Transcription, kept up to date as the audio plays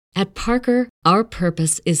At Parker, our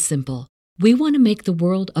purpose is simple. We want to make the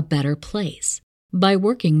world a better place by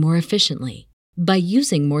working more efficiently, by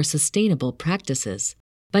using more sustainable practices,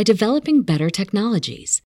 by developing better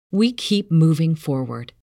technologies. We keep moving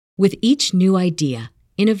forward. With each new idea,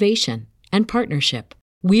 innovation, and partnership,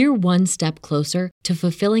 we're one step closer to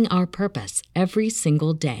fulfilling our purpose every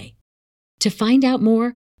single day. To find out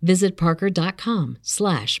more, visit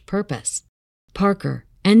parker.com/purpose. Parker,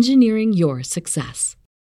 engineering your success.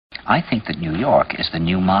 I think that New York is the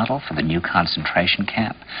new model for the new concentration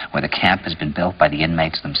camp, where the camp has been built by the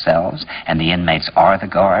inmates themselves, and the inmates are the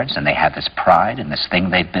guards, and they have this pride in this thing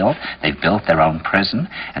they've built. They've built their own prison,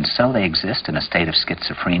 and so they exist in a state of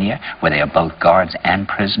schizophrenia, where they are both guards and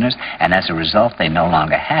prisoners, and as a result, they no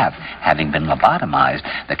longer have, having been lobotomized,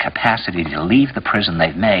 the capacity to leave the prison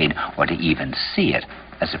they've made, or to even see it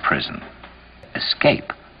as a prison.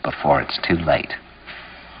 Escape before it's too late.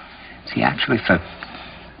 See, actually, for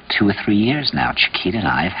 2 or 3 years now, Chiquita and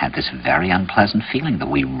I have had this very unpleasant feeling that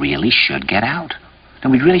we really should get out.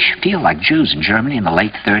 And we really should feel like Jews in Germany in the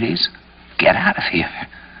late 30s. Get out of here.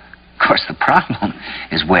 Of course, the problem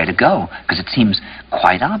is where to go, because it seems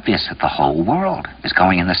quite obvious that the whole world is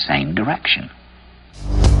going in the same direction.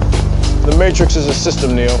 The Matrix is a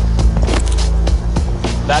system, Neo.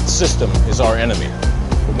 That system is our enemy.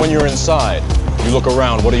 But when you're inside, you look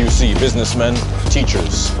around, what do you see? Businessmen,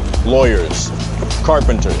 teachers, lawyers,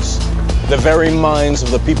 carpenters, the very minds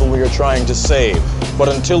of the people we are trying to save. But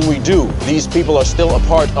until we do, these people are still a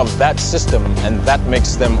part of that system, and that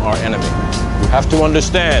makes them our enemy. You have to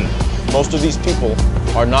understand, most of these people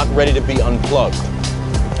are not ready to be unplugged.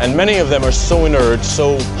 And many of them are so inert,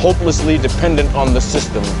 so hopelessly dependent on the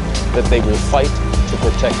system, that they will fight to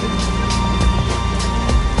protect it.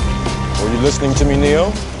 Were you listening to me,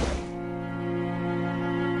 Neo?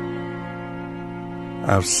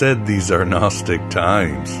 I've said these are Gnostic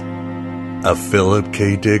times, a Philip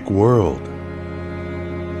K. Dick world.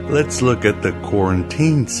 Let's look at the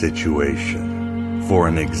quarantine situation for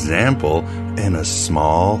an example and a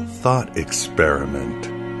small thought experiment.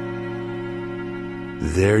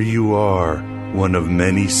 There you are, one of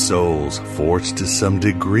many souls forced to some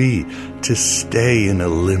degree to stay in a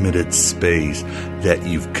limited space that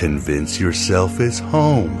you've convinced yourself is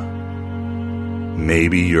home.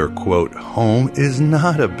 Maybe your, quote, home is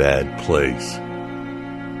not a bad place.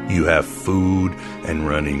 You have food and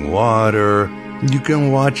running water. You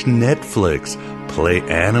can watch Netflix, play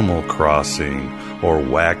Animal Crossing, or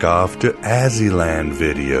whack off to Azzyland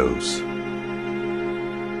videos.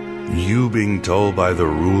 You being told by the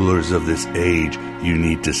rulers of this age you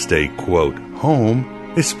need to stay, quote, home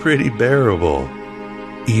is pretty bearable,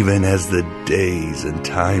 even as the days and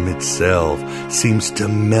time itself seems to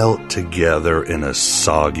melt together in a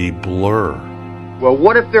soggy blur. Well,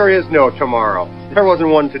 what if there is no tomorrow? There wasn't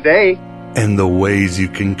one today. And the ways you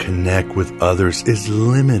can connect with others is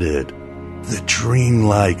limited. The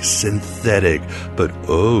dreamlike, synthetic, but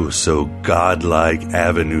oh so godlike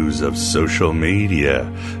avenues of social media,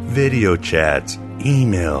 video chats,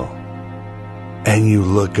 email. And you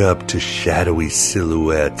look up to shadowy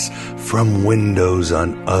silhouettes from windows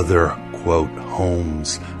on other, quote,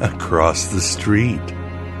 homes across the street.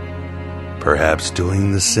 Perhaps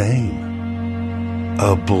doing the same.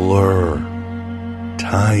 A blur.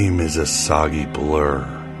 Time is a soggy blur.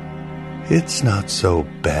 It's not so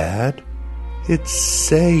bad. It's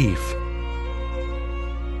safe.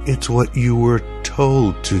 It's what you were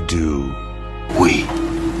told to do. We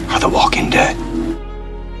are the Walking Dead.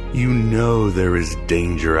 You know there is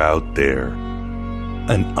danger out there,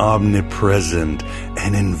 an omnipresent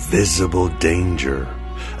and invisible danger,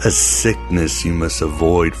 a sickness you must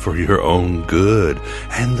avoid for your own good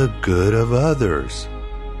and the good of others,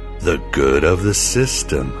 the good of the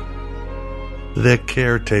system. The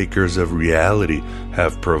caretakers of reality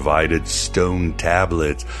have provided stone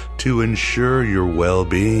tablets to ensure your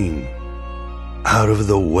well-being, out of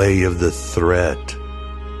the way of the threat.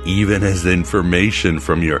 Even as the information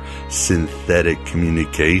from your synthetic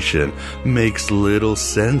communication makes little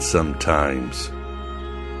sense sometimes.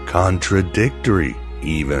 Contradictory,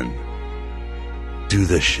 even. Do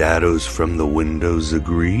the shadows from the windows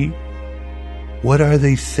agree? What are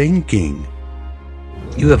they thinking?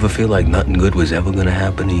 You ever feel like nothing good was ever gonna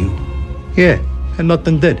happen to you? Yeah, and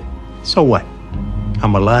nothing did. So what?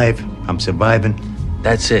 I'm alive, I'm surviving.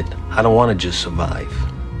 That's it. I don't want to just survive.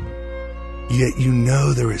 Yet you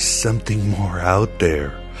know there is something more out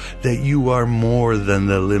there, that you are more than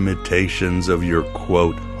the limitations of your,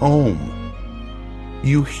 quote, home.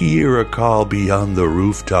 You hear a call beyond the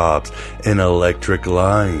rooftops and electric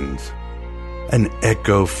lines, an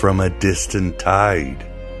echo from a distant tide.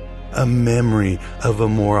 a memory of a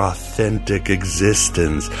more authentic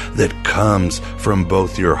existence that comes from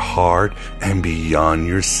both your heart and beyond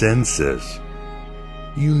your senses.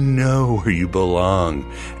 You know where you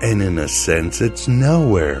belong, and in a sense it's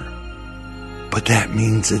nowhere. But that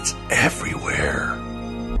means it's everywhere.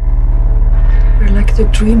 We're like the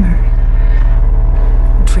dreamer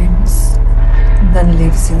who dreams and then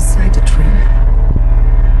lives inside the dream.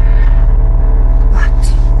 But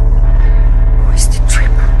who is the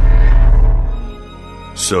dreamer?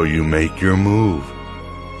 So you make your move.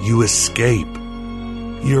 You escape.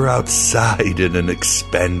 You're outside in an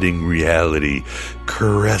expanding reality,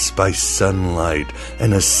 caressed by sunlight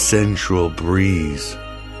and a sensual breeze.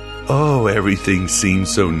 Oh, everything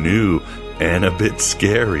seems so new and a bit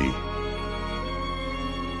scary.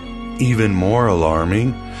 Even more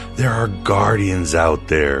alarming, there are guardians out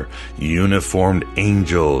there, uniformed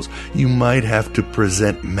angels. You might have to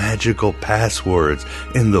present magical passwords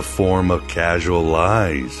in the form of casual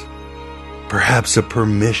lies. Perhaps a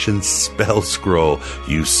permission spell scroll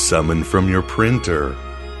you summon from your printer.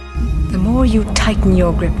 The more you tighten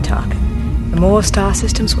your grip, Tark, the more star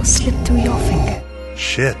systems will slip through your finger.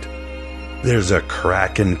 Shit. There's a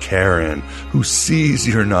Kraken Karen who sees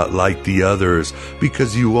you're not like the others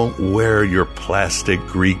because you won't wear your plastic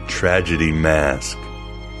Greek tragedy mask.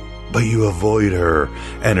 But you avoid her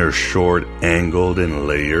and her short, angled, and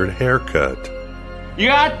layered haircut. You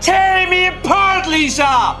are tearing me apart,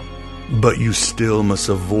 Lisa! But you still must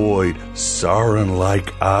avoid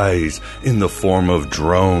Sauron-like eyes in the form of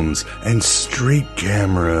drones and street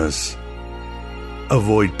cameras.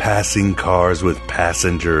 Avoid passing cars with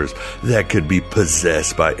passengers that could be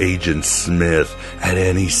possessed by Agent Smith at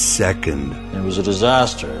any second. It was a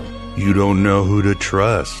disaster. You don't know who to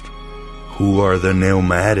trust. Who are the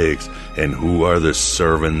pneumatics and who are the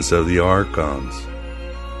servants of the Archons?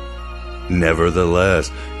 Nevertheless,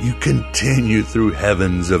 you continue through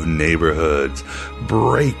heavens of neighborhoods,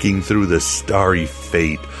 breaking through the starry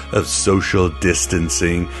fate of social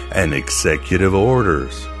distancing and executive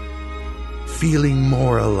orders. Feeling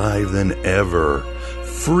more alive than ever,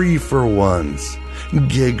 free for once,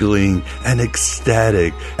 giggling and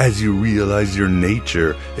ecstatic as you realize your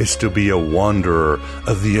nature is to be a wanderer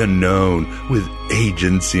of the unknown with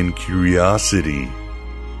agency and curiosity.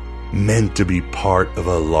 Meant to be part of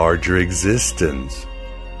a larger existence,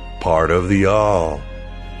 part of the all.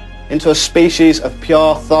 Into a species of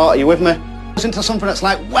pure thought, are you with me? Into something that's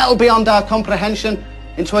like well beyond our comprehension,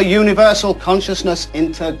 into a universal consciousness,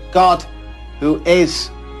 into God, who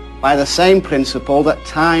is, by the same principle that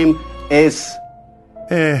time is.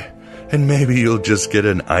 And maybe you'll just get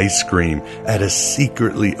an ice cream at a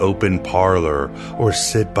secretly open parlor or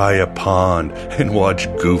sit by a pond and watch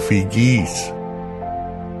goofy geese.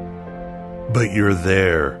 But you're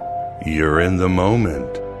there. You're in the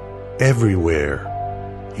moment. Everywhere.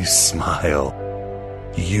 You smile.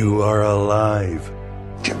 You are alive.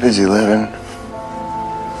 Get busy living.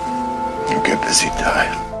 You get busy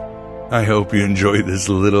dying. I hope you enjoy this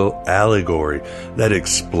little allegory that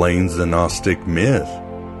explains the Gnostic myth.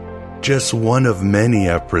 Just one of many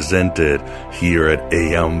I've presented here at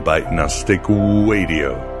AM Bite Gnostic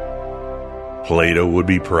Radio. Plato would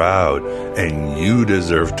be proud, and you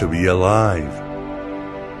deserve to be alive.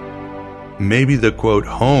 Maybe the quote,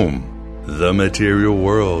 home, the material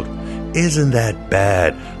world, isn't that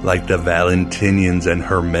bad like the Valentinians and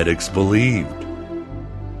Hermetics believed.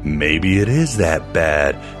 Maybe it is that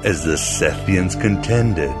bad as the Sethians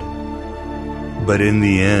contended. But in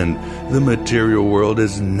the end, the material world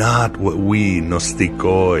is not what we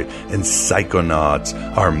Gnostikoi and Psychonauts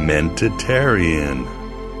are meant to tarry in.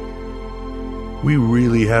 We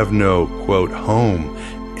really have no, quote, home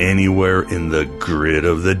anywhere in the grid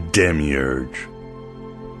of the demiurge.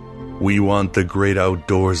 We want the great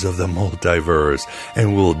outdoors of the multiverse,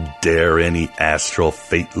 and we'll dare any astral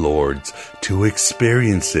fate lords to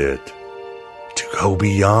experience it, to go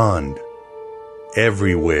beyond,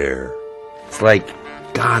 everywhere. It's like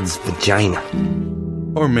God's vagina.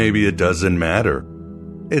 Or maybe it doesn't matter.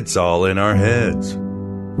 It's all in our heads.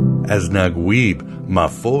 As Naguib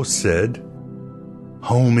Mahfouz said,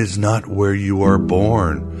 home is not where you are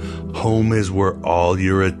born. Home is where all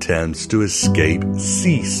your attempts to escape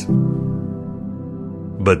cease.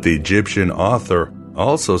 But the Egyptian author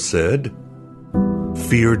also said,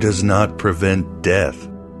 fear does not prevent death.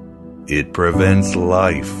 It prevents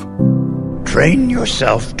life. Train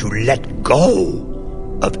yourself to let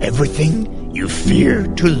go of everything you fear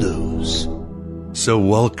to lose. So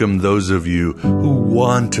welcome those of you who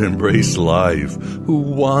want to embrace life, who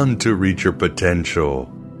want to reach your potential.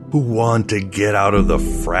 who want to get out of the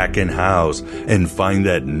fracking house and find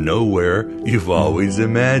that nowhere you've always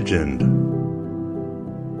imagined.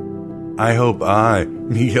 I hope I,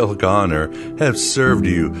 Miguel Conner, have served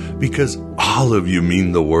you because all of you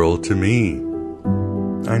mean the world to me.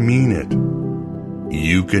 I mean it.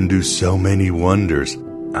 You can do so many wonders.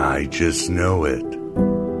 I just know it.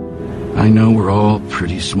 I know we're all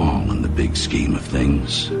pretty small in the big scheme of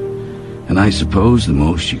things. And I suppose the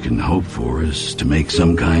most you can hope for is to make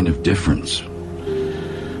some kind of difference.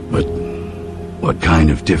 But what kind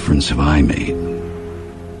of difference have I made?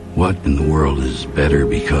 What in the world is better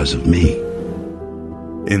because of me?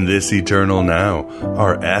 In this eternal now,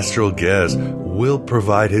 our astral guest will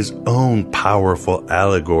provide his own powerful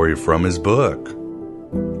allegory from his book,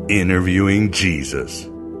 Interviewing Jesus.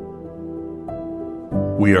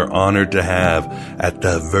 We are honored to have at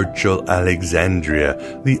the Virtual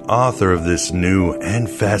Alexandria the author of this new and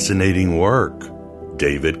fascinating work,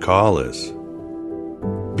 David Collis.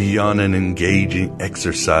 Beyond an engaging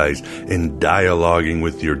exercise in dialoguing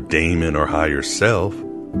with your daemon or higher self,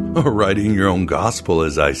 or writing your own gospel,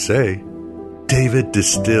 as I say, David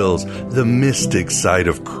distills the mystic side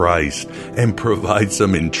of Christ and provides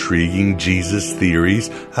some intriguing Jesus theories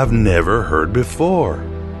I've never heard before.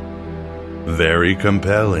 Very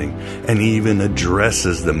compelling, and even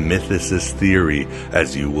addresses the mythicist theory,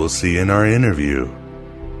 as you will see in our interview.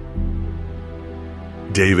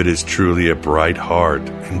 David is truly a bright heart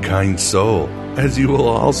and kind soul, as you will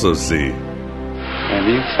also see. Have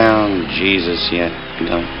you found Jesus yet,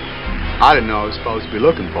 Doug? I didn't know I was supposed to be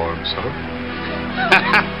looking for him, sir.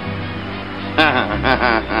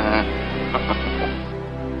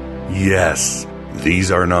 Yes,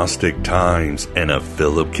 these are Gnostic times and a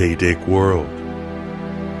Philip K. Dick world.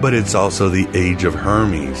 But it's also the age of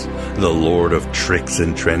Hermes, the lord of tricks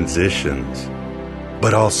and transitions,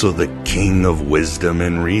 but also the king of wisdom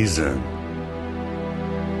and reason,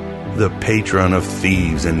 the patron of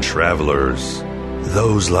thieves and travelers,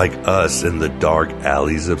 those like us in the dark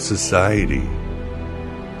alleys of society.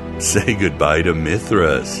 Say goodbye to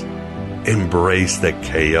Mithras. Embrace the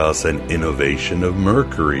chaos and innovation of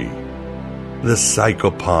Mercury, the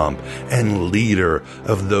psychopomp and leader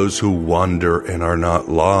of those who wander and are not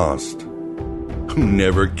lost, who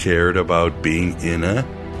never cared about being in a,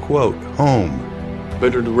 quote, home.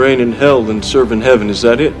 Better to reign in hell than serve in heaven, is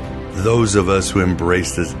that it? Those of us who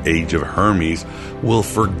embrace this age of Hermes will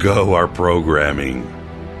forgo our programming,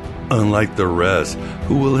 unlike the rest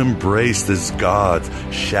who will embrace this God's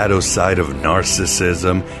shadow side of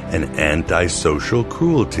narcissism and antisocial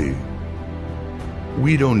cruelty.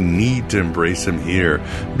 We don't need to embrace him here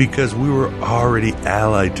because we were already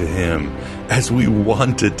allied to him, as we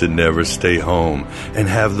wanted to never stay home and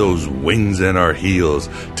have those wings in our heels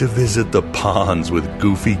to visit the ponds with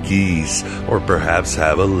goofy geese or perhaps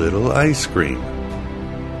have a little ice cream.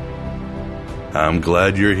 I'm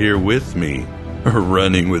glad you're here with me,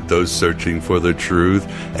 running with those searching for the truth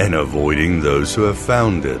and avoiding those who have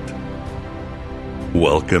found it.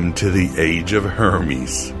 Welcome to the age of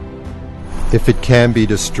Hermes. If it can be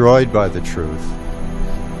destroyed by the truth,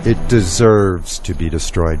 it deserves to be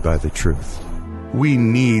destroyed by the truth. We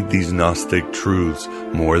need these Gnostic truths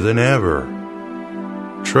more than ever.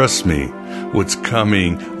 Trust me, what's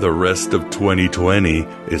coming the rest of 2020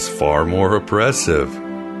 is far more oppressive.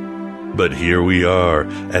 But here we are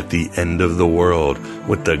at the end of the world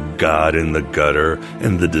with the God in the gutter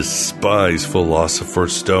and the despised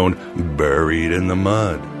Philosopher's Stone buried in the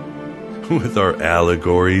mud, with our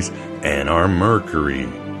allegories and our Mercury.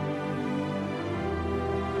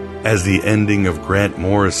 As the ending of Grant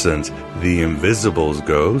Morrison's The Invisibles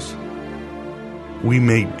goes, we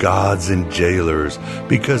made gods and jailers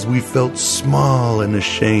because we felt small and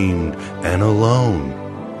ashamed and alone.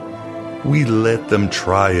 We let them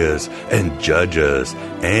try us and judge us,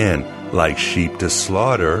 and, like sheep to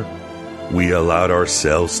slaughter, we allowed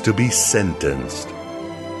ourselves to be sentenced.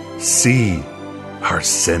 See, our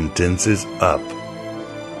sentence is up.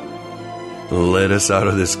 Let us out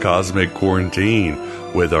of this cosmic quarantine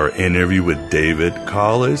with our interview with David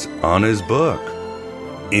Collis on his book,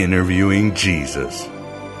 Interviewing Jesus.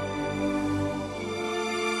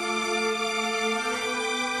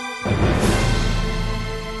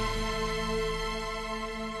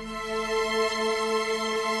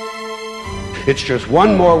 It's just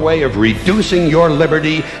one more way of reducing your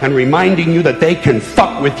liberty and reminding you that they can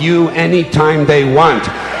fuck with you anytime they want,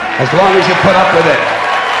 as long as you put up with it.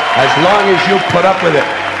 As long as you put up with it.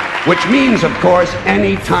 Which means, of course,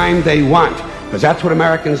 anytime they want. Because that's what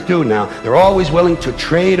Americans do now. They're always willing to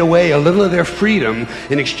trade away a little of their freedom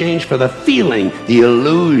in exchange for the feeling, the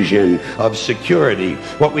illusion of security.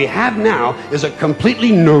 What we have now is a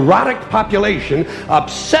completely neurotic population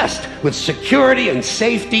obsessed with security and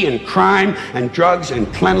safety and crime and drugs and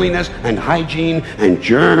cleanliness and hygiene and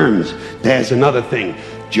germs. There's another thing,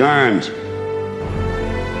 germs.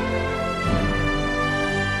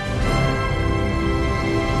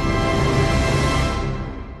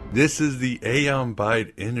 This is the Aeon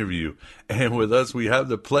Byte interview, and with us we have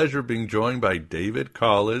the pleasure of being joined by David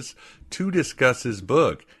Collis to discuss his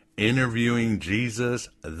book, Interviewing Jesus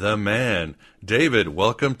the Man. David,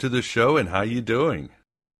 welcome to the show, and how you doing?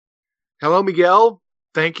 Hello, Miguel.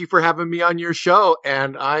 Thank you for having me on your show,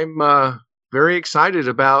 and I'm very excited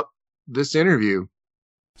about this interview.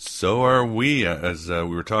 So are we. As we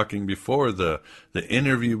were talking before, the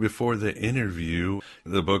interview before the interview,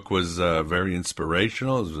 the book was very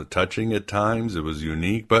inspirational. It was touching at times. It was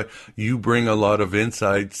unique, but you bring a lot of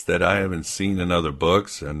insights that I haven't seen in other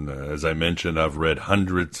books. And as I mentioned, I've read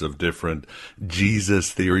hundreds of different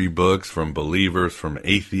Jesus theory books from believers, from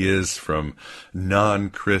atheists, from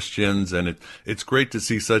non-Christians. And it's great to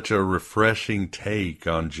see such a refreshing take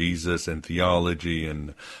on Jesus and theology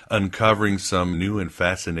and uncovering some new and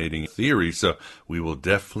fascinating theory. So we will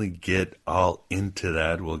definitely get all into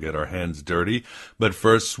that. We'll get our hands dirty. But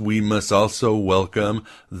first, we must also welcome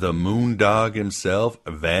the Moondog himself,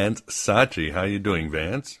 Vance Sachi. How you doing,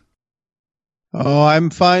 Vance? Oh, I'm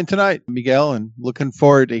fine tonight, Miguel, and looking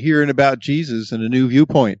forward to hearing about Jesus and a new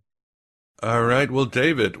viewpoint. All right. Well,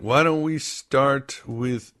 David, why don't we start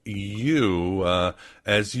with you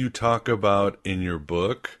as you talk about in your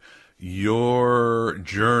book, your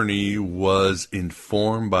journey was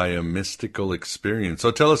informed by a mystical experience. So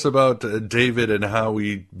tell us about David and how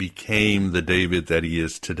he became the David that he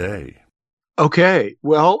is today. Okay.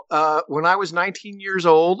 Well, when I was 19 years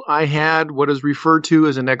old, I had what is referred to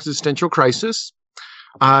as an existential crisis.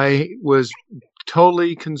 I was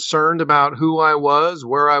totally concerned about who I was,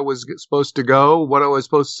 where I was supposed to go, what I was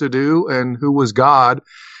supposed to do, and who was God.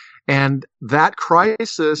 And that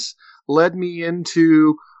crisis led me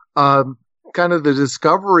into kind of the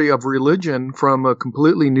discovery of religion from a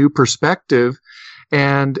completely new perspective.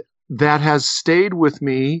 And that has stayed with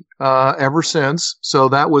me ever since. So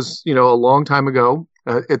that was, a long time ago.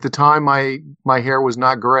 At the time, my hair was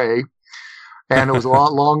not gray. And it was a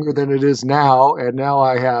lot longer than it is now. And now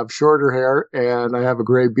I have shorter hair and I have a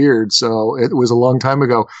gray beard. So it was a long time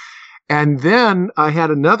ago. And then I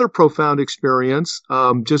had another profound experience,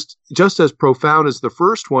 just as profound as the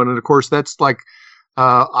first one. And of course, that's like,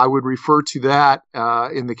 I would refer to that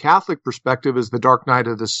in the Catholic perspective as the dark night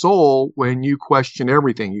of the soul, when you question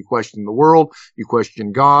everything. You question the world, you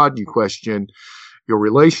question God, you question your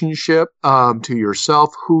relationship to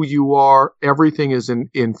yourself, who you are. Everything is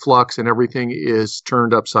in flux and everything is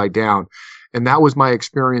turned upside down. And that was my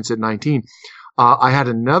experience at 19. I had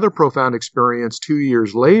another profound experience 2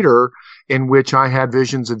 years later in which I had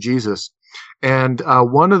visions of Jesus. And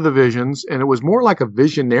one of the visions, and it was more like a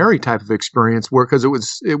visionary type of experience, because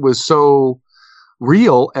it was so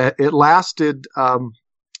real. It lasted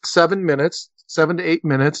 7 to 8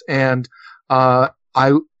 minutes, and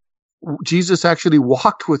Jesus actually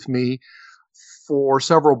walked with me for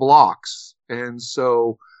several blocks. And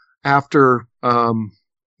so after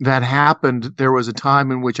that happened, there was a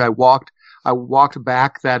time in which I walked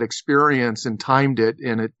back that experience and timed it,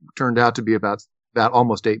 and it turned out to be about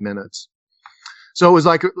almost 8 minutes. So it was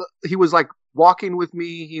like he was like walking with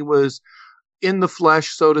me. He was in the flesh,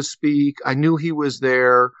 so to speak. I knew he was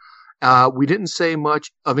there. We didn't say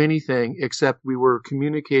much of anything except we were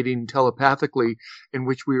communicating telepathically, in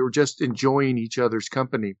which we were just enjoying each other's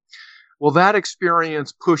company. Well, that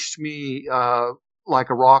experience pushed me like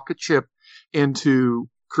a rocket ship into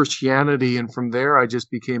Christianity, and from there I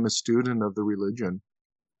just became a student of the religion.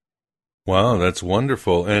 Wow, that's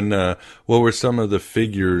wonderful. And what were some of the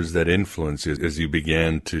figures that influenced you as you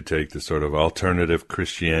began to take the sort of alternative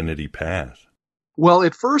Christianity path? Well,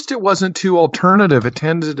 at first it wasn't too alternative. It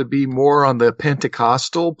tended to be more on the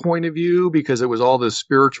Pentecostal point of view, because it was all this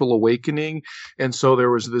spiritual awakening. And so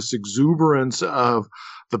there was this exuberance of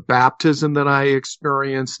the baptism that I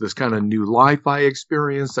experienced, this kind of new life I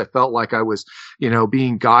experienced. I felt like I was,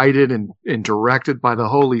 being guided and directed by the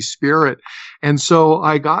Holy Spirit. And so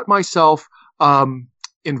I got myself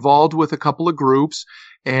involved with a couple of groups,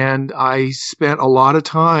 and I spent a lot of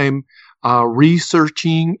time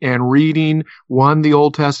researching and reading, one, the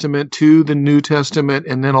Old Testament, two, the New Testament,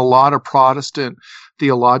 and then a lot of Protestant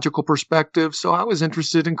theological perspective. So I was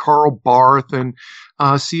interested in Karl Barth and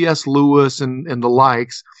C.S. Lewis and the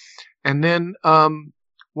likes. And then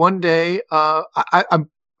one day, I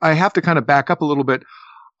have to kind of back up a little bit.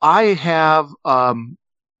 I have,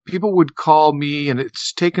 people would call me, and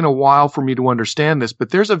it's taken a while for me to understand this, but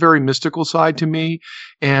there's a very mystical side to me.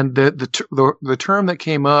 And the term that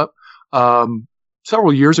came up,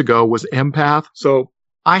 several years ago was empath. So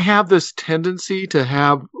I have this tendency to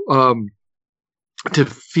have, to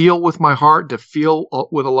feel with my heart, to feel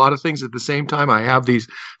with a lot of things at the same time. I have these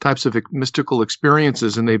types of mystical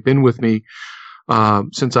experiences, and they've been with me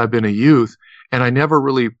since I've been a youth, and I never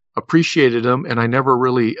really appreciated them, and I never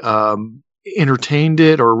really entertained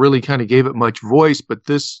it or really kind of gave it much voice, but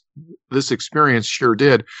this experience sure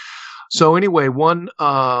did. So anyway, one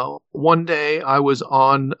day I was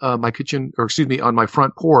on on my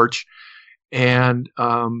front porch, and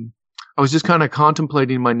I was just kind of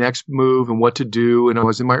contemplating my next move and what to do, and I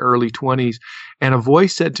was in my early 20s, and a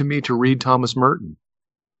voice said to me to read Thomas Merton.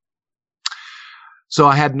 So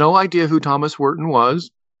I had no idea who Thomas Merton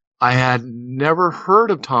was. I had never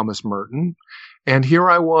heard of Thomas Merton, and here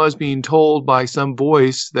I was being told by some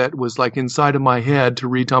voice that was like inside of my head to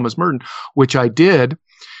read Thomas Merton, which I did.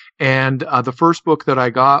 And the first book that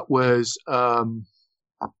I got was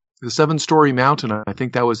The Seven-Story Mountain. I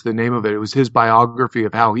think that was the name of it. It was his biography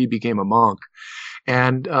of how he became a monk.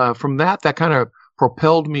 And from that kind of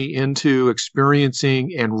propelled me into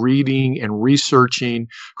experiencing and reading and researching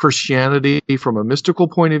Christianity from a mystical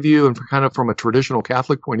point of view and kind of from a traditional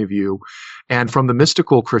Catholic point of view and from the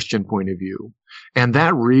mystical Christian point of view. And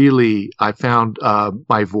that really, I found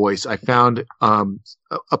my voice. I found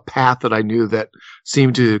a path that I knew that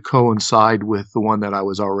seemed to coincide with the one that I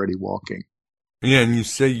was already walking. Yeah, and you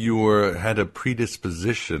say you had a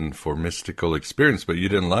predisposition for mystical experience, but you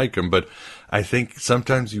didn't like them. But I think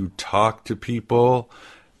sometimes you talk to people,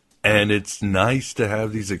 and it's nice to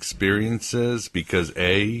have these experiences because,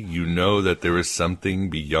 A, you know that there is something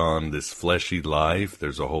beyond this fleshy life.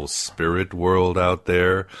 There's a whole spirit world out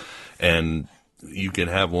there, and you can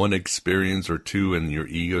have one experience or two and your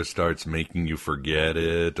ego starts making you forget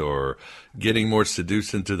it or getting more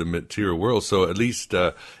seduced into the material world. So at least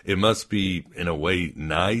it must be, in a way,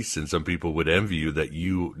 nice, and some people would envy you that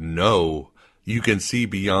you know you can see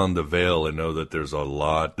beyond the veil and know that there's a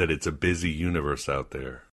lot, that it's a busy universe out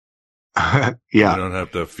there. Yeah. You don't have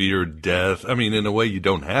to fear death. I mean, in a way, you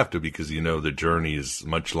don't have to because you know the journey is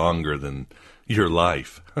much longer than your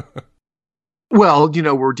life. Well,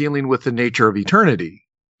 we're dealing with the nature of eternity.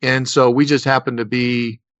 And so we just happen to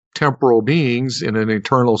be temporal beings in an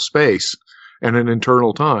eternal space and an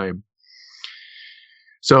eternal time.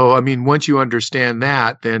 So, I mean, once you understand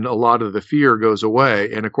that, then a lot of the fear goes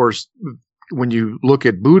away. And of course, when you look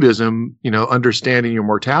at Buddhism, understanding your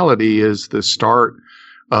mortality is the start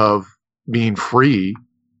of being free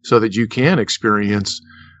so that you can experience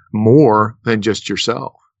more than just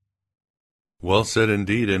yourself. Well said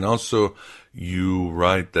indeed. And also, you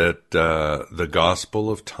write that the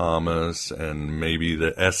Gospel of Thomas and maybe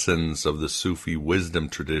the essence of the Sufi wisdom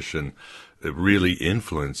tradition really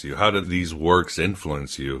influence you. How do these works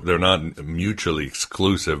influence you? They're not mutually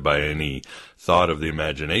exclusive by any thought of the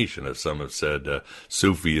imagination. As some have said,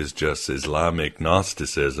 Sufi is just Islamic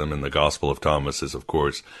Gnosticism, and the Gospel of Thomas is, of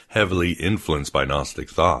course, heavily influenced by Gnostic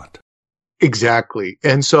thought. Exactly.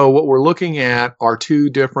 And so what we're looking at are two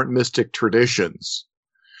different mystic traditions.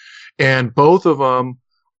 And both of them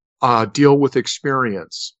deal with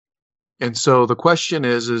experience. And so the question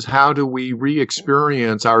is how do we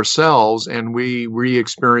re-experience ourselves and we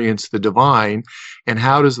re-experience the divine? And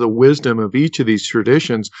how does the wisdom of each of these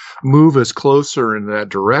traditions move us closer in that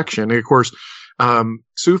direction? And of course,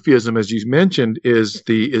 Sufism, as you mentioned, is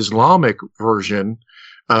the Islamic version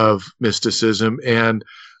of mysticism. And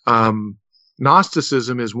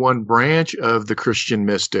Gnosticism is one branch of the Christian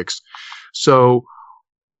mystics. So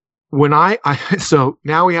when so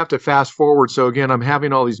now we have to fast forward. So again, I'm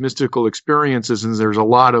having all these mystical experiences, and there's a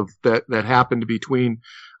lot of that happened between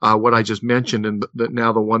what I just mentioned and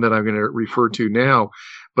now the one that I'm going to refer to now.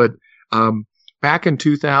 But back in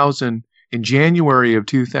January of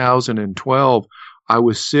 2012, I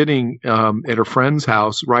was sitting at a friend's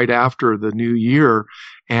house right after the new year,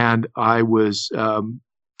 and I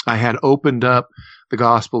had opened up the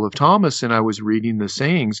Gospel of Thomas, and I was reading the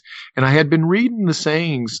sayings, and I had been reading the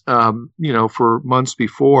sayings, for months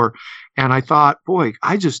before. And I thought, boy,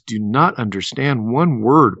 I just do not understand one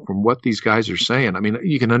word from what these guys are saying. I mean,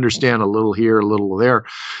 you can understand a little here, a little there,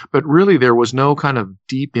 but really there was no kind of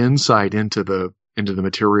deep insight into the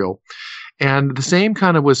material. And the same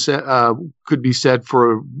kind of could be said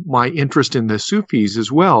for my interest in the Sufis as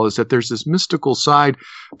well, is that there's this mystical side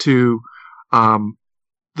to,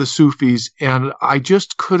 the Sufis, and I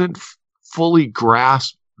just couldn't fully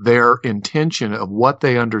grasp their intention of what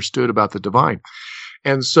they understood about the divine.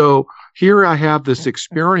 And so here I have this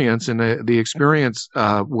experience, and the experience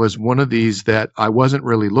was one of these that I wasn't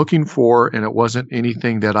really looking for, and it wasn't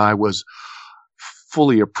anything that I was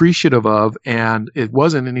fully appreciative of, and it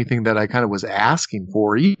wasn't anything that I kind of was asking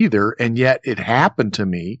for either, and yet it happened to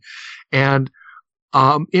me. And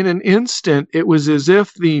in an instant, it was as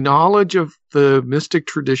if the knowledge of the mystic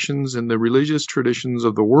traditions and the religious traditions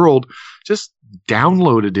of the world just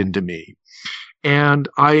downloaded into me. And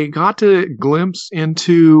I got to glimpse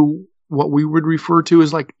into what we would refer to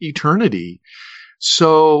as like eternity.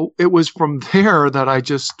 So it was from there that I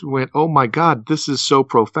just went, oh my God, this is so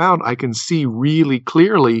profound. I can see really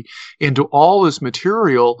clearly into all this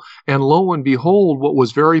material. And lo and behold, what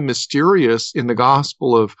was very mysterious in the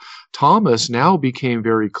Gospel of Thomas now became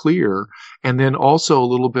very clear. And then also a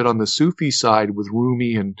little bit on the Sufi side with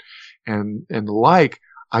Rumi and the like,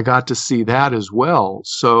 I got to see that as well.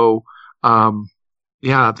 So,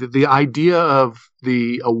 the idea of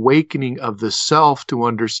the awakening of the self to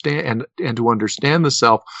understand and to understand the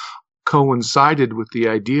self coincided with the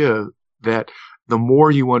idea that the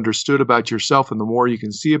more you understood about yourself and the more you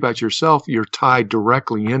can see about yourself, you're tied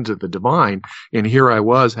directly into the divine. And here I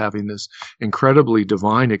was having this incredibly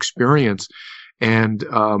divine experience. And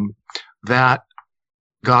that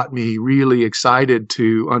got me really excited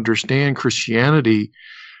to understand Christianity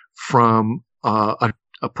from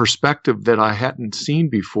a perspective that I hadn't seen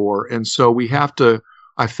before. And so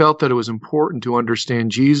I felt that it was important to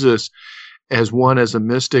understand Jesus as one, as a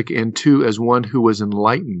mystic, and two, as one who was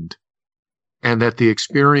enlightened. And that the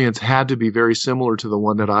experience had to be very similar to the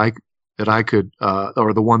one that I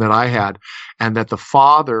the one that I had. And that the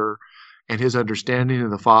Father and his understanding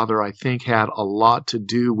of the Father, I think, had a lot to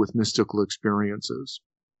do with mystical experiences.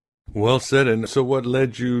 Well said. And so what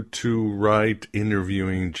led you to write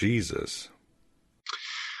Interviewing Jesus?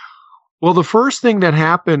 Well, the first thing that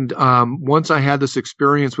happened once I had this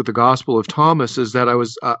experience with the Gospel of Thomas is that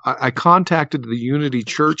I contacted the Unity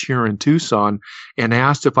Church here in Tucson and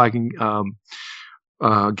asked if I can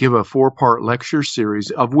give a 4-part lecture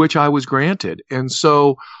series, of which I was granted. And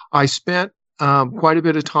so I spent quite a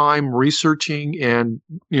bit of time researching and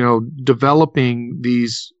developing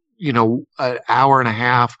these an hour and a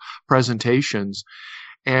half presentations.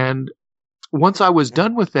 And once I was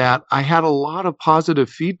done with that, I had a lot of positive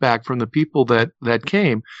feedback from the people that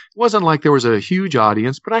came. It wasn't like there was a huge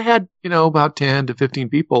audience, but I had, about 10 to 15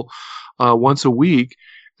 people once a week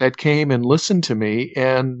that came and listened to me.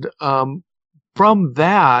 And from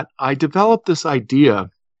that, I developed this idea,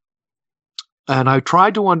 and I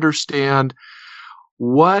tried to understand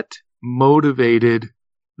what motivated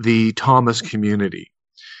the Thomas community.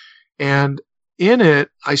 And in it,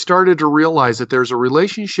 I started to realize that there's a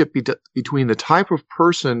relationship between the type of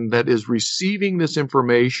person that is receiving this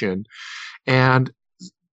information and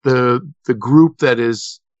the group that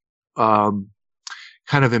is kind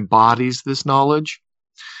of embodies this knowledge.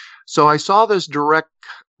 So I saw this direct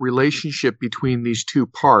relationship between these two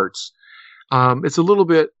parts. It's a little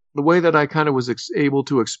bit, the way that I kind of was able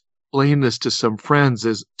to explain this to some friends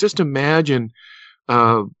is just imagine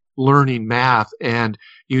learning math, and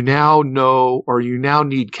you now know, or you now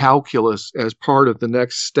need calculus as part of the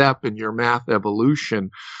next step in your math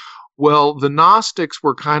evolution. Well, the Gnostics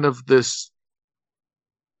were kind of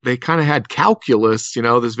they kind of had calculus,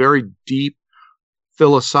 this very deep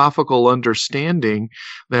philosophical understanding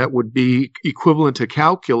that would be equivalent to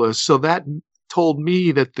calculus. So that told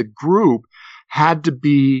me that the group had to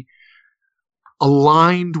be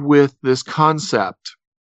aligned with this concept,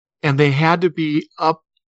 and they had to be up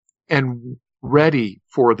and ready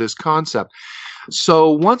for this concept. So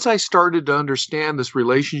once I started to understand this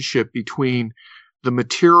relationship between the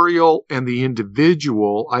material and the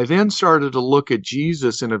individual, I then started to look at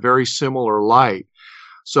Jesus in a very similar light.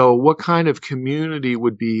 So what kind of community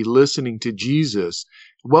would be listening to Jesus?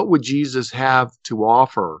 What would Jesus have to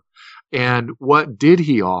offer? And what did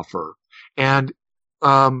he offer? And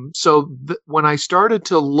when I started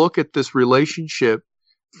to look at this relationship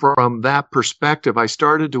from that perspective, I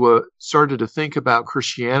started to think about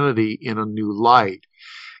Christianity in a new light.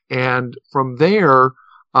 And from there,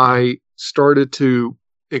 I started to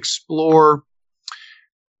explore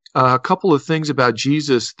a couple of things about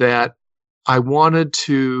Jesus that I wanted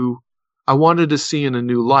to see in a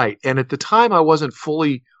new light. And at the time, I wasn't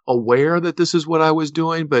fully aware that this is what I was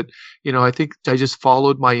doing, but I think I just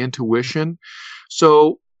followed my intuition.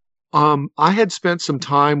 So I had spent some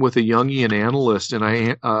time with a Jungian analyst, and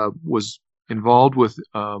I was involved with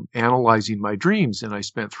analyzing my dreams, and I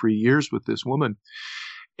spent 3 years with this woman.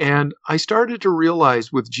 And I started to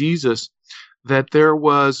realize with Jesus that there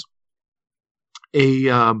was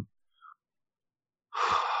an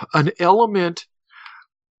element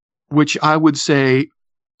which I would say,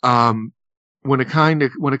 when it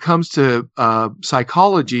comes to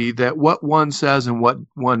psychology, that what one says and what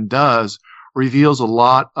one does reveals a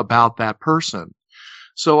lot about that person.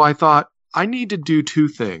 So I thought, I need to do two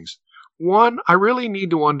things. One, I really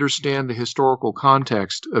need to understand the historical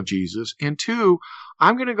context of Jesus, and two,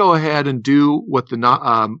 I'm going to go ahead and do what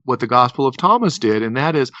the Gospel of Thomas did, and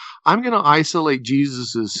that is, I'm going to isolate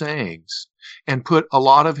Jesus's sayings and put a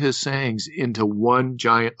lot of his sayings into one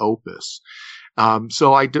giant opus.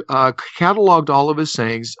 So I cataloged all of his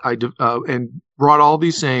sayings, and brought all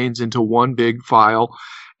these sayings into one big file,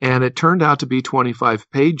 and it turned out to be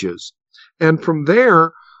 25 pages. And from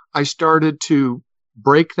there, I started to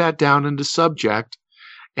break that down into subject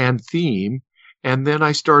and theme, and then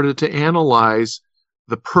I started to analyze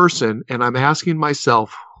the person, and I'm asking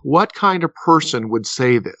myself, what kind of person would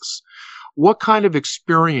say this? What kind of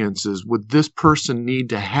experiences would this person need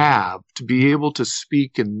to have to be able to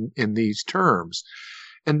speak in these terms?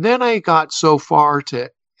 And then I got so far to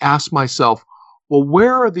ask myself, well,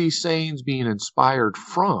 where are these sayings being inspired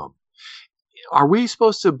from? Are we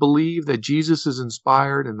supposed to believe that Jesus is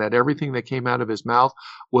inspired and that everything that came out of his mouth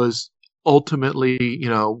was ultimately,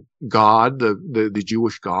 God, the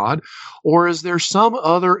Jewish God? Or is there some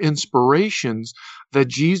other inspirations that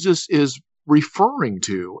Jesus is referring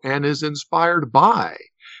to and is inspired by?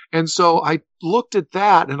 And so I looked at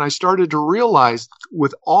that, and I started to realize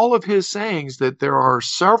with all of his sayings that there are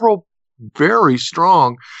several very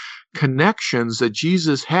strong connections that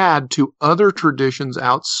Jesus had to other traditions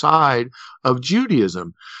outside of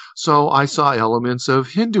Judaism. So I saw elements of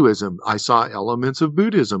Hinduism, I saw elements of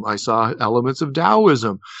Buddhism, I saw elements of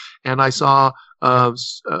Taoism, and I saw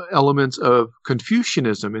elements of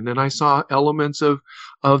Confucianism, and then I saw elements of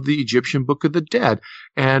the Egyptian Book of the Dead,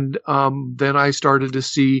 and then I started to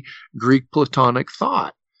see Greek Platonic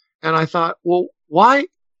thought, and I thought, well, why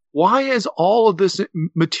is all of this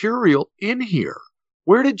material in here?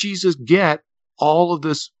 Where did Jesus get all of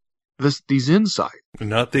these insights?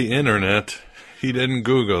 Not the internet. He didn't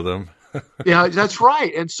Google them. Yeah, that's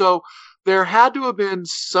right. And so there had to have been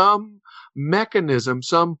some mechanism,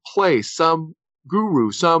 some place, some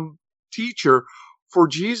guru, some teacher for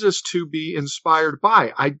Jesus to be inspired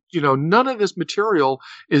by. None of this material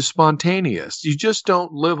is spontaneous. You just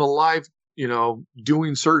don't live a life,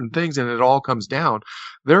 doing certain things and it all comes down.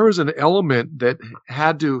 There was an element that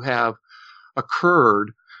had to have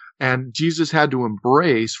occurred, and Jesus had to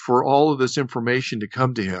embrace for all of this information to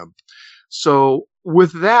come to him. So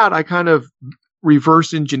with that, I kind of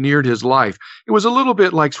reverse engineered his life. It was a little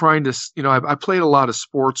bit like trying to, I played a lot of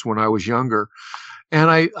sports when I was younger, and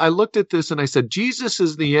I looked at this and I said, Jesus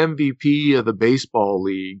is the MVP of the baseball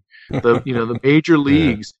league, the major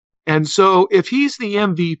leagues. And so if he's the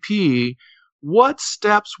MVP, what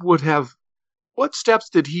steps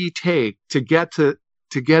did he take to get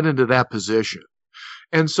into that position?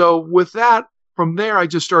 And so with that, from there, I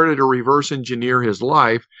just started to reverse engineer his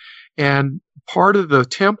life. And part of the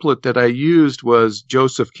template that I used was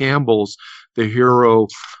Joseph Campbell's The Hero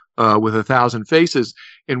with 1,000 Faces,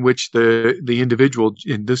 in which the individual,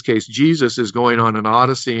 in this case Jesus, is going on an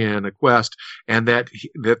odyssey and a quest, and that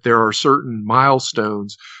there are certain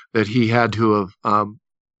milestones that he had to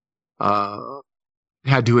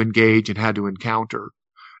engage and had to encounter.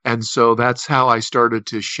 And so that's how I started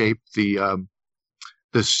to shape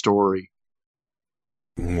this story.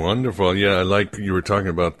 Wonderful. Yeah, I like you were talking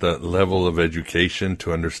about that level of education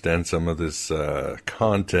to understand some of this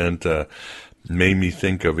content. Made me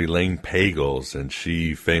think of Elaine Pagels, and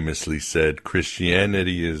she famously said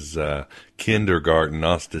Christianity is kindergarten,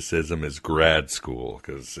 Gnosticism is grad school,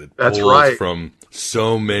 because it pulls from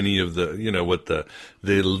so many of the, what the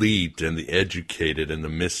elite and the educated and the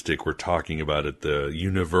mystic were talking about at the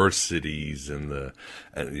universities and the,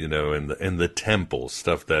 and the temples,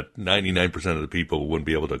 stuff that 99% of the people wouldn't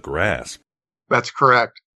be able to grasp. That's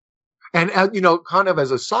correct. And, kind of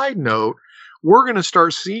as a side note, we're going to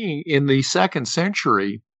start seeing in the 2nd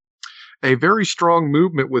century a very strong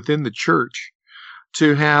movement within the church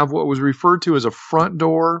to have what was referred to as a front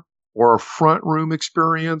door or a front room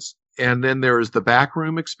experience, and then there is the back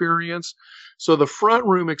room experience. So the front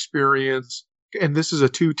room experience, and this is a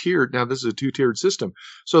two-tiered system.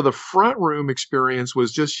 So the front room experience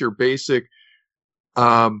was just your basic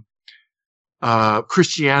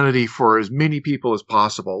Christianity for as many people as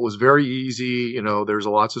possible. It was very easy, there's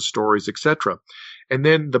lots of stories, etc. And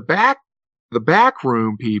then the back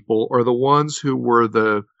room people are the ones who were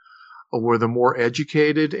the were the more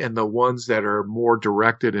educated and the ones that are more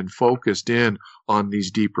directed and focused in on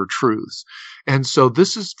these deeper truths. And so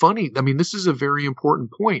this is funny. I mean, this is a very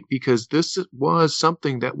important point because this was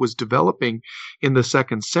something that was developing in the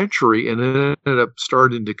 2nd century and it ended up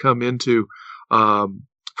starting to come into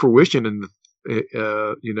fruition in the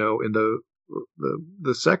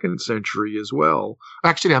the 2nd century as well.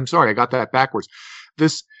 Actually, I'm sorry, I got that backwards.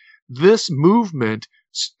 This movement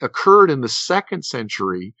occurred in the 2nd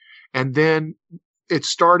century, and then it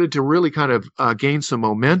started to really kind of gain some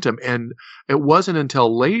momentum. And it wasn't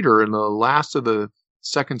until later, in the last of the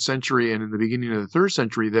 2nd century and in the beginning of the 3rd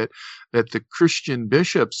century, that the Christian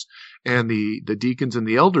bishops and the deacons and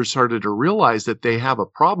the elders started to realize that they have a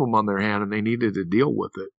problem on their hand and they needed to deal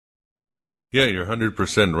with it. Yeah, you're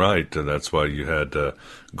 100% right. And that's why you had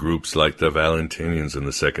groups like the Valentinians in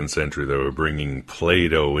the 2nd century that were bringing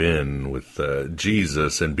Plato in with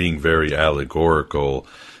Jesus and being very allegorical,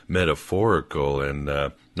 metaphorical. And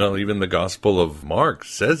no, even the Gospel of Mark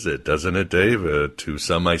says it, doesn't it, Dave? To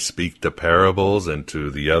some I speak the parables, and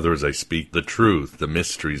to the others I speak the truth, the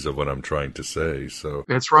mysteries of what I'm trying to say. So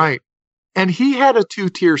that's right. And he had a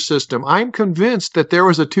 2-tier system. I'm convinced that there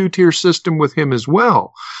was a 2-tier system with him as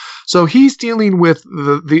well. So he's dealing with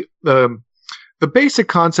the basic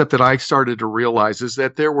concept that I started to realize is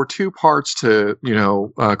that there were 2 parts to,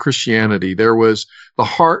 Christianity. There was the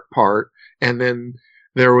heart part, and then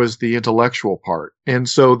there was the intellectual part. And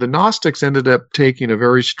so the Gnostics ended up taking a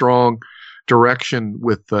very strong direction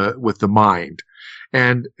with the mind.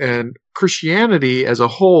 And Christianity as a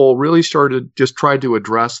whole really tried to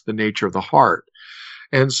address the nature of the heart.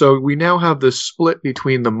 And so we now have this split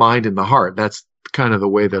between the mind and the heart. That's kind of the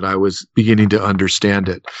way that I was beginning to understand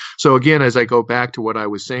it. So again, as I go back to what I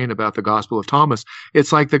was saying about the Gospel of Thomas,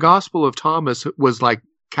 it's like the Gospel of Thomas was like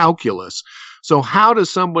calculus. So how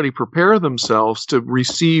does somebody prepare themselves to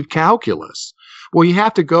receive calculus? Well, you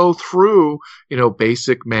have to go through,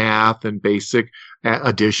 basic math and basic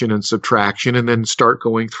addition and subtraction, and then start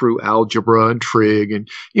going through algebra and trig, and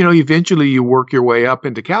eventually you work your way up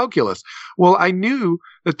into calculus. Well, I knew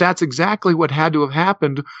that that's exactly what had to have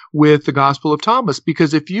happened with the Gospel of Thomas,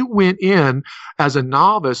 because if you went in as a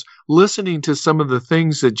novice listening to some of the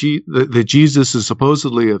things that Jesus is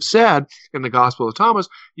supposedly have said in the Gospel of Thomas,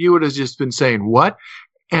 you would have just been saying, what?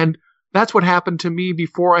 And that's what happened to me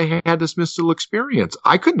before I had this mystical experience.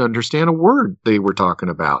 I couldn't understand a word they were talking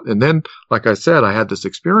about. And then, like I said, I had this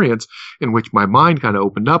experience in which my mind kind of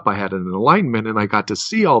opened up. I had an enlightenment, and I got to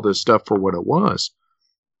see all this stuff for what it was.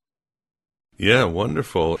 Yeah,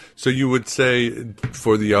 wonderful. So you would say,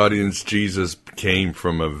 for the audience, Jesus came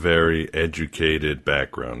from a very educated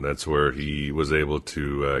background. That's where he was able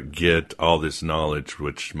to get all this knowledge,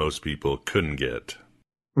 which most people couldn't get.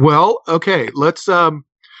 Well, okay,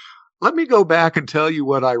 let me go back and tell you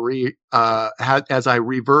what I had as I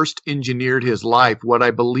reversed engineered his life, what I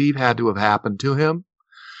believe had to have happened to him.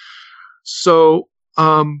 So,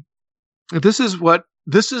 I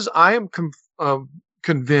am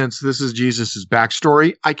convinced this is Jesus's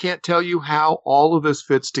backstory. I can't tell you how all of this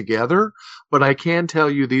fits together, but I can tell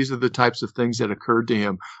you these are the types of things that occurred to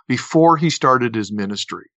him before he started his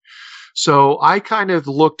ministry. So I kind of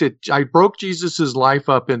I broke Jesus's life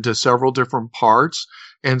up into several different parts.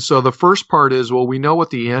 And so the first part is, well, we know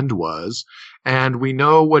what the end was, and we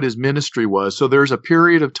know what his ministry was. So there's a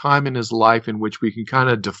period of time in his life in which we can kind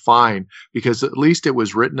of define, because at least it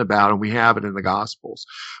was written about and we have it in the Gospels.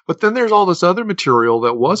 But then there's all this other material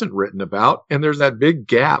that wasn't written about, and there's that big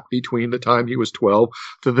gap between the time he was 12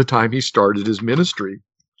 to the time he started his ministry.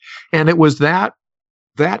 And it was that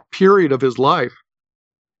period of his life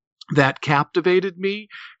that captivated me,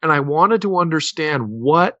 and I wanted to understand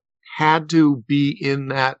what had to be in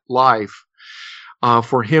that life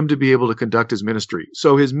for him to be able to conduct his ministry.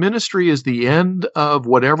 So his ministry is the end of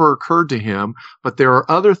whatever occurred to him, but there are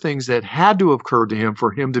other things that had to have occurred to him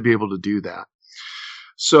for him to be able to do that.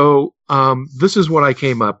 So this is what I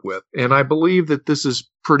came up with, and I believe that this is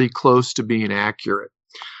pretty close to being accurate.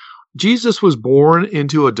 Jesus was born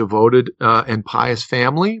into a devoted and pious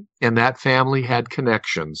family, and that family had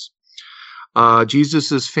connections.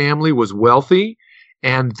 Jesus's family was wealthy,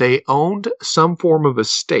 and they owned some form of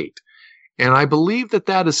estate. And I believe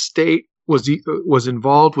that estate was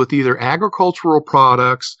involved with either agricultural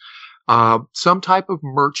products, some type of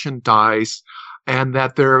merchandise, and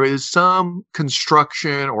that there is some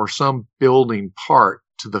construction or some building part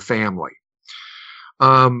to the family.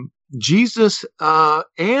 Jesus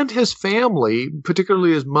and his family,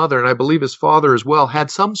 particularly his mother, and I believe his father as well, had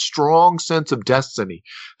some strong sense of destiny,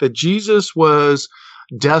 that Jesus was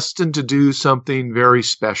destined to do something very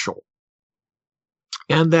special.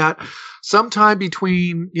 And that sometime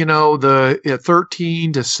between, the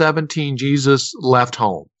 13 to 17, Jesus left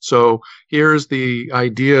home. So here's the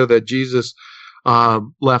idea that Jesus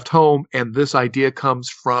left home, and this idea comes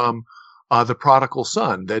from the prodigal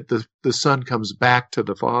son, that the son comes back to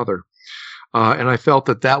the father. And I felt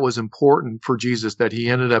that was important for Jesus, that he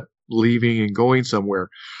ended up leaving and going somewhere.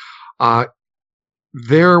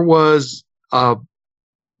 There was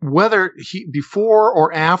whether before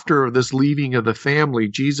or after this leaving of the family,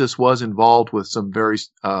 Jesus was involved with some very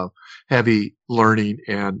heavy learning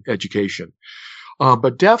and education.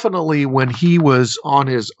 But definitely when he was on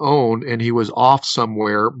his own and he was off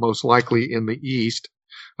somewhere, most likely in the East,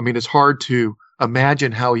 I mean, it's hard to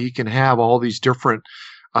imagine how he can have all these different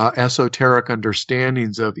esoteric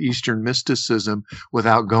understandings of Eastern mysticism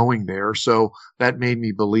without going there. So that made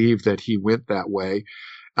me believe that he went that way.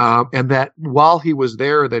 And that while he was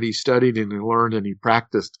there, that he studied and he learned and he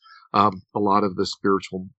practiced a lot of the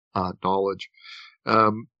spiritual knowledge.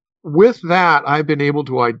 With that, I've been able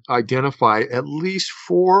to identify at least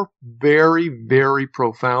 4 very, very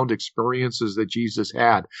profound experiences that Jesus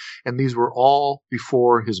had. And these were all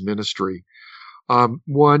before his ministry.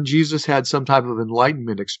 One, Jesus had some type of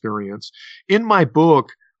enlightenment experience. In my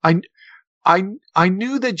book, I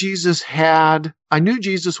knew that I knew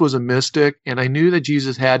Jesus was a mystic, and I knew that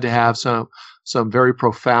Jesus had to have some very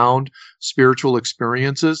profound spiritual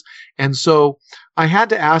experiences. And so I had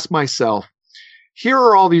to ask myself, here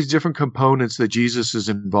are all these different components that Jesus is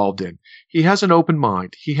involved in. He has an open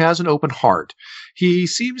mind. He has an open heart. He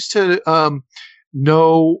seems to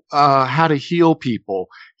know how to heal people.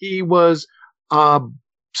 He was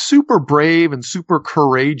super brave and super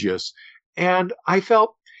courageous. And I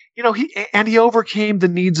felt, he overcame the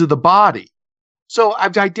needs of the body. So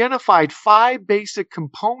I've identified 5 basic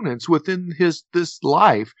components within this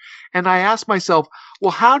life. And I asked myself,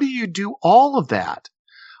 well, how do you do all of that?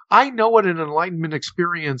 I know what an enlightenment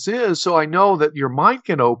experience is, so I know that your mind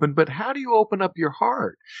can open, but how do you open up your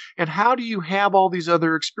heart? And how do you have all these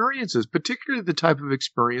other experiences, particularly the type of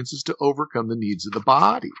experiences to overcome the needs of the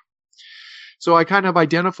body? So I kind of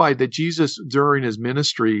identified that Jesus, during his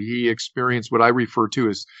ministry, he experienced what I refer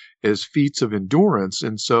to as feats of endurance.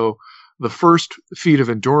 And so the first feat of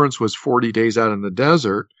endurance was 40 days out in the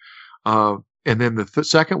desert. And then the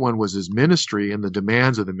second one was his ministry and the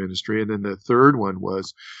demands of the ministry. And then the third one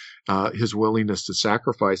was his willingness to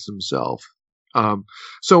sacrifice himself.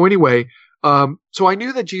 So I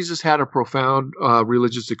knew that Jesus had a profound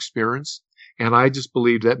religious experience, and I just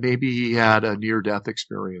believed that maybe he had a near-death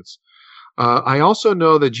experience. I also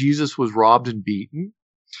know that Jesus was robbed and beaten.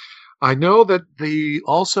 I know that he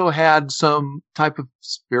also had some type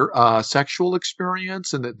of sexual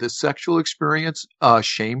experience, and that this sexual experience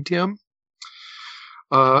shamed him.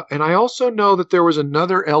 And I also know that there was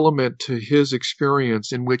another element to his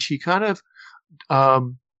experience in which he kind of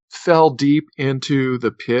fell deep into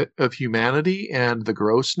the pit of humanity and the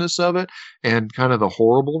grossness of it and kind of the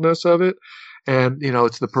horribleness of it. And,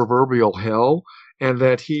 it's the proverbial hell. And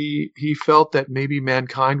that he felt that maybe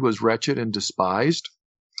mankind was wretched and despised.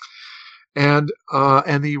 And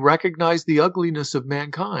he recognized the ugliness of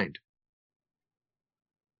mankind.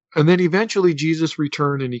 And then eventually Jesus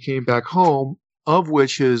returned and he came back home, of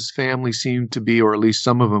which his family seemed to be, or at least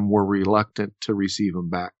some of them were reluctant to receive him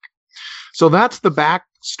back. So that's the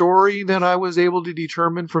backstory that I was able to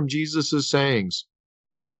determine from Jesus's sayings.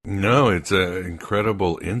 No, it's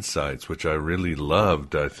incredible insights, which I really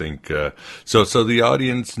loved. I think so the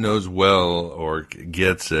audience knows well, or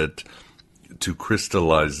gets it, to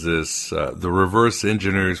crystallize this. The reverse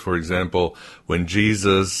engineers, for example, when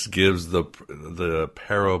Jesus gives the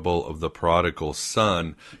parable of the prodigal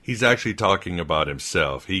son, he's actually talking about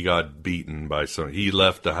himself. He got beaten by he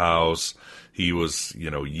left the house. He was,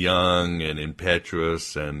 young and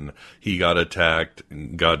impetuous, and he got attacked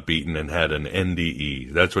and got beaten and had an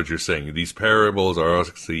NDE. That's what you're saying. These parables are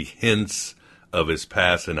actually hints of his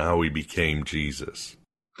past and how he became Jesus.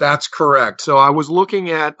 That's correct. So I was looking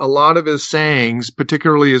at a lot of his sayings,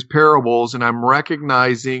 particularly his parables, and I'm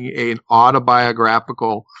recognizing an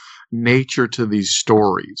autobiographical nature to these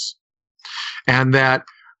stories. And that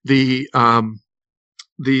the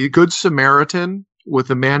Good Samaritan, with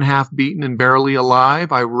the man half beaten and barely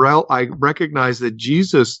alive, I recognize that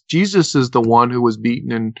Jesus is the one who was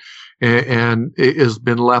beaten and has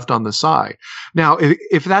been left on the side. Now,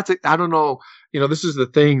 if that's, I don't know, this is the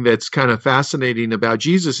thing that's kind of fascinating about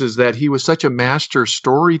Jesus, is that he was such a master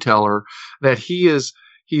storyteller that he's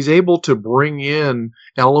able to bring in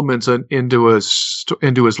elements into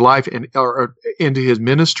his life or into his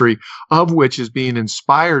ministry, of which is being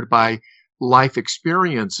inspired by life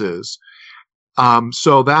experiences.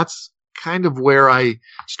 So that's kind of where I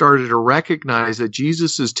started to recognize that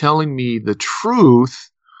Jesus is telling me the truth,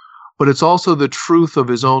 but it's also the truth of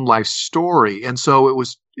his own life story. And so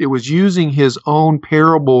it was using his own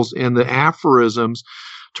parables and the aphorisms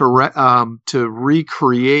to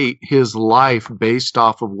recreate his life based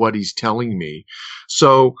off of what he's telling me.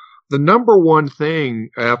 So the number one thing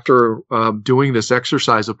after doing this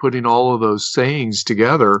exercise of putting all of those sayings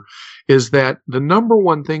together is that the number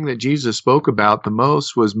one thing that Jesus spoke about the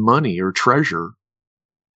most was money or treasure.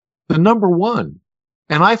 The number one.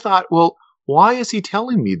 And I thought, well, why is he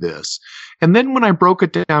telling me this? And then when I broke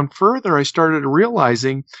it down further, I started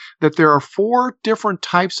realizing that there are 4 different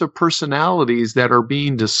types of personalities that are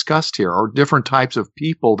being discussed here, or different types of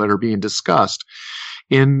people that are being discussed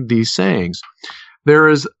in these sayings. There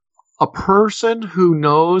is a person who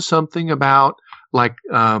knows something about like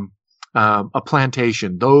a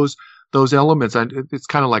plantation, those elements. It's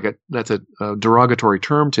kind of like that's a derogatory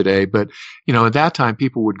term today, but at that time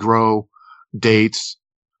people would grow dates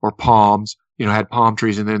or palms, had palm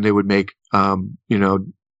trees, and then they would make olive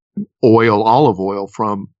oil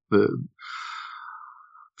from the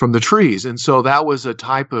trees. And so that was a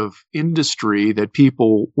type of industry that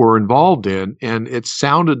people were involved in. And it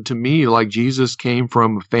sounded to me like Jesus came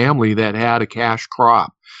from a family that had a cash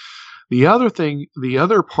crop. The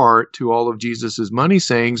other part to all of Jesus's money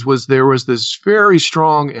sayings was there was this very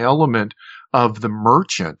strong element of the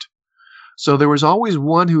merchant. So there was always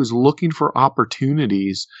one who was looking for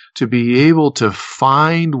opportunities to be able to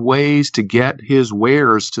find ways to get his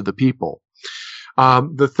wares to the people.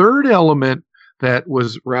 The third element that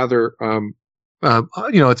was rather,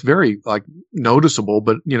 it's very like noticeable,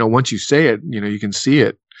 but once you say it, you can see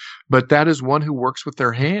it. But that is one who works with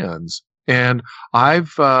their hands. And I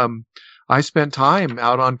spent time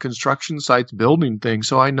out on construction sites building things,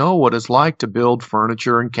 so I know what it's like to build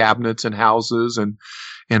furniture and cabinets and houses and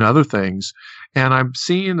other things. And I'm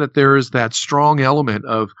seeing that there is that strong element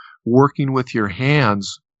of working with your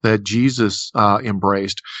hands that Jesus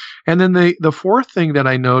embraced. And then the fourth thing that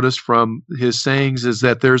I noticed from his sayings is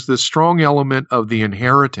that there's this strong element of the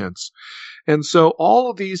inheritance. And so all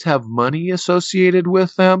of these have money associated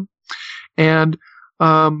with them. And,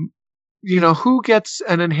 who gets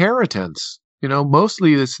an inheritance?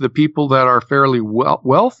 Mostly it's the people that are fairly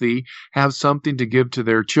wealthy have something to give to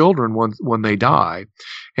their children when they die.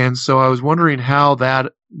 And so I was wondering how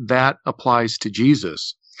that applies to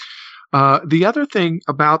Jesus. The other thing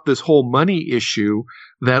about this whole money issue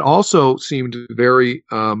that also seemed very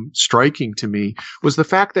striking to me was the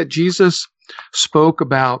fact that Jesus spoke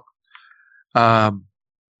about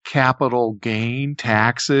capital gain,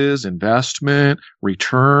 taxes, investment,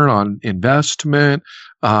 return on investment,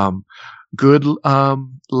 good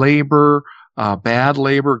labor, bad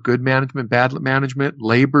labor, good management, bad management,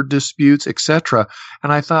 labor disputes, etc.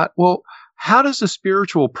 And I thought, well, how does a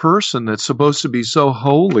spiritual person that's supposed to be so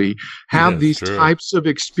holy have these types of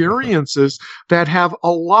experiences that have a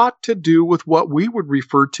lot to do with what we would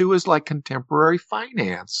refer to as like contemporary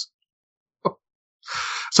finance?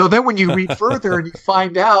 So then when you read further and you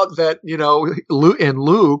find out that, in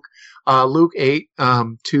Luke 8,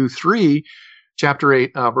 2-3, chapter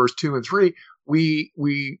 8, verse 2 and 3,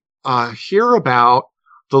 we hear about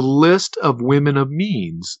the list of women of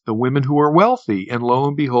means, the women who are wealthy. And lo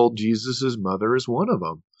and behold, Jesus' mother is one of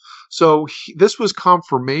them. So this was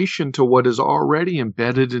confirmation to what is already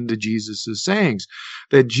embedded into Jesus' sayings,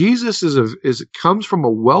 that Jesus comes from a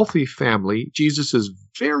wealthy family. Jesus is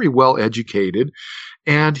very well educated,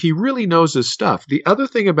 and he really knows his stuff. The other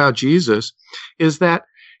thing about Jesus is that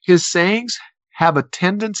his sayings have a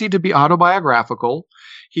tendency to be autobiographical.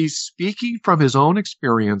 He's speaking from his own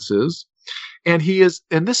experiences, and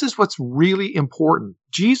this is what's really important.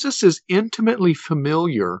 Jesus is intimately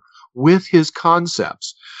familiar with his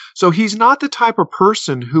concepts. So he's not the type of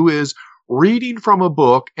person who is reading from a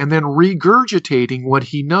book and then regurgitating what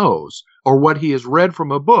he knows or what he has read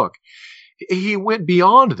from a book. He went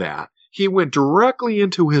beyond that. He went directly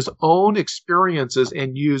into his own experiences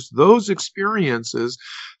and used those experiences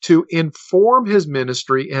to inform his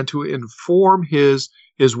ministry and to inform his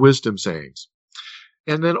wisdom sayings.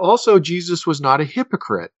 And then also Jesus was not a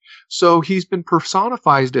hypocrite. So he's been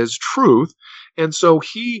personified as truth. And so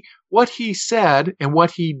what he said and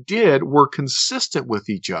what he did were consistent with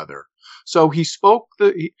each other. So he spoke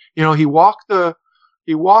he walked the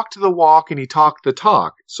walk and he talked the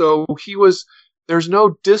talk. So there's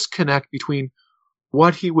no disconnect between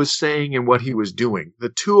what he was saying and what he was doing. The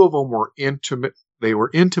two of them were intimate. They were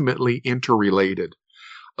intimately interrelated.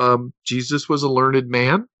 Jesus was a learned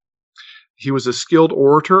man. He was a skilled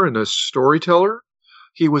orator and a storyteller.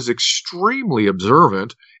 He was extremely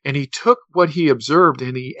observant, And he took what he observed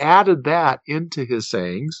and he added that into his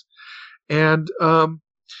sayings. And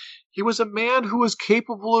he was a man who was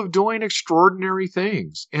capable of doing extraordinary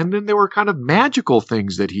things. And then there were kind of magical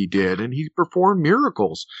things that he did, and he performed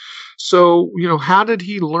miracles. So, how did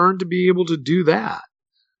he learn to be able to do that?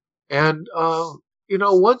 And,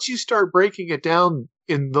 once you start breaking it down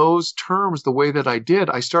in those terms, the way that I did,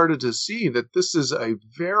 I started to see that this is a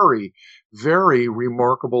very, very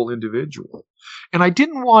remarkable individual. And I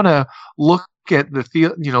didn't want to look at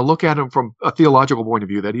look at him from a theological point of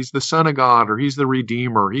view, that he's the Son of God, or he's the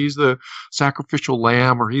Redeemer, he's the sacrificial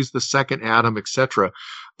lamb, or he's the second Adam, etc.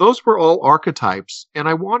 Those were all archetypes. And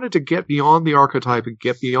I wanted to get beyond the archetype and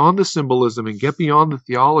get beyond the symbolism and get beyond the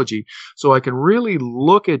theology, so I can really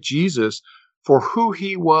look at Jesus for who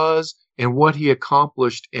he was and what he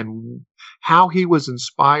accomplished and how he was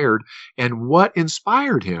inspired and what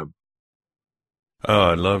inspired him. Oh,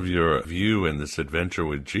 I love your view in this adventure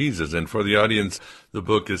with Jesus. And for the audience, the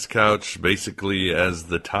book is couched basically as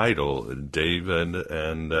the title. David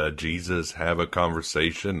and Jesus have a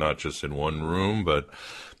conversation, not just in one room, but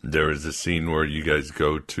there is a scene where you guys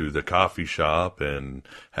go to the coffee shop and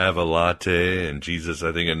have a latte, and Jesus,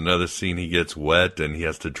 I think in another scene, he gets wet and he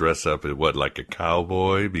has to dress up as like a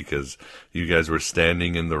cowboy because you guys were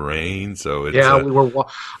standing in the rain. So it's,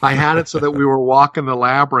 I had it so that we were walking the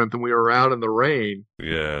labyrinth and we were out in the rain.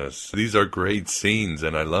 Yes, these are great scenes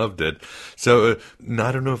and I loved it. So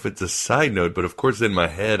I don't know if it's a side note, but of course in my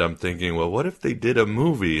head I'm thinking, well, what if they did a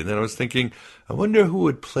movie? And then I was thinking, I wonder who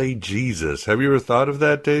would play Jesus. Have you ever thought of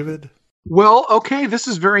that, David? Well, okay, this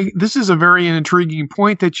is a very intriguing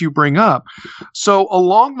point that you bring up. So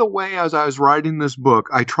along the way, as I was writing this book,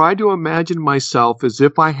 I tried to imagine myself as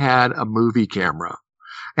if I had a movie camera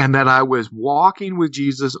and that I was walking with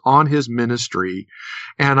Jesus on his ministry,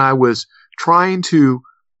 and I was trying to,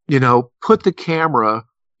 put the camera,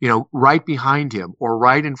 right behind him or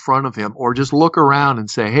right in front of him, or just look around and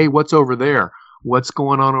say, hey, what's over there? What's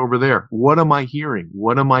going on over there? What am I hearing?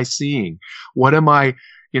 What am I seeing? What am I,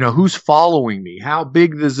 who's following me? How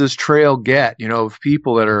big does this trail get, of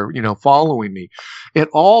people that are, following me? At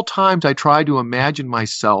all times, I try to imagine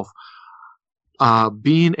myself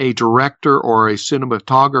being a director or a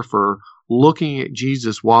cinematographer looking at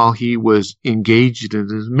Jesus while he was engaged in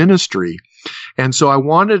his ministry. And so I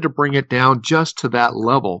wanted to bring it down just to that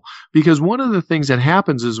level, because one of the things that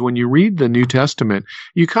happens is when you read the New Testament,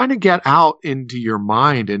 you kind of get out into your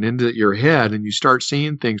mind and into your head and you start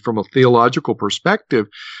seeing things from a theological perspective,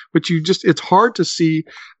 but it's hard to see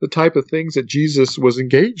the type of things that Jesus was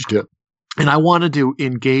engaged in. And I wanted to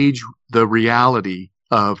engage the reality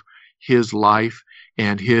of his life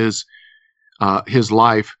and his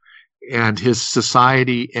life and his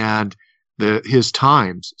society and his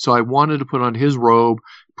times. So I wanted to put on his robe,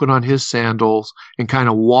 put on his sandals, and kind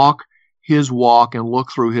of walk his walk and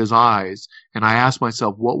look through his eyes. And I asked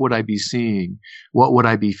myself, what would I be seeing? What would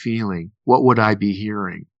I be feeling? What would I be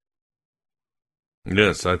hearing?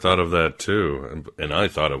 Yes, I thought of that too. And I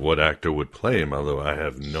thought of what actor would play him, although I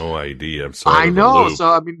have no idea. I'm sorry. I know.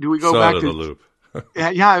 So, do we go back to the loop?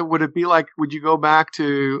 Yeah, would it be like, would you go back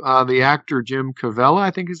to the actor Jim Cavella,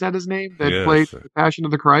 I think, is that his name, that played The Passion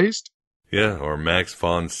of the Christ? Yeah, or Max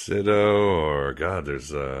von Sydow, or God,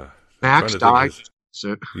 there's Max died.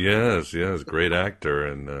 Yes, great actor.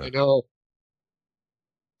 And I know.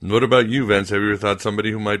 What about you, Vince? Have you ever thought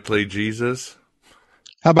somebody who might play Jesus?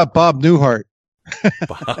 How about Bob Newhart?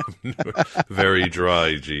 Very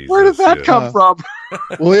dry Jesus. Where did that come from?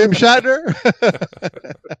 William Shatner?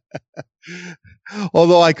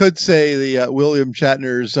 Although I could say the William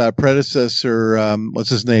Shatner's predecessor, what's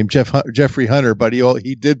his name? Jeffrey Hunter, but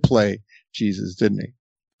he did play Jesus, didn't he?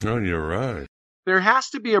 Oh, you're right. There has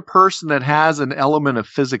to be a person that has an element of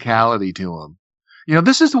physicality to him.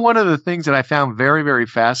 This is one of the things that I found very, very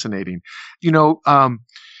fascinating. Miguel,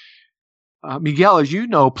 as you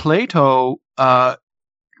know, Plato, I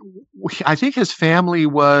think his family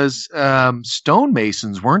was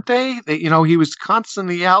stonemasons, weren't they? He was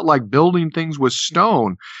constantly out like building things with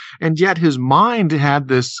stone, and yet his mind had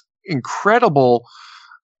this incredible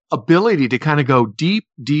ability to kind of go deep,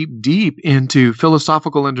 deep, deep into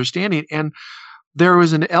philosophical understanding. And there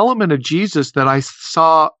was an element of Jesus that I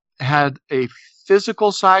saw had a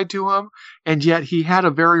physical side to him, and yet he had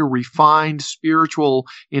a very refined spiritual,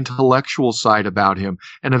 intellectual side about him,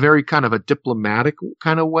 and a very kind of a diplomatic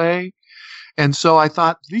kind of way. And so I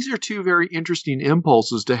thought these are two very interesting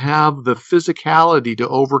impulses, to have the physicality to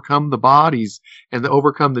overcome the bodies and to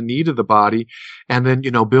overcome the need of the body, and then,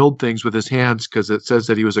 build things with his hands, because it says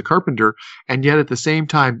that he was a carpenter, and yet at the same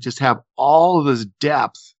time just have all of this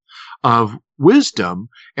depth of wisdom,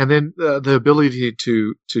 and then the ability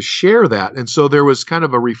to share that. And so there was kind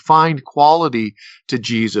of a refined quality to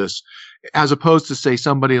Jesus, as opposed to, say,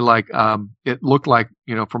 somebody like, it looked like,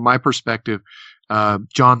 from my perspective,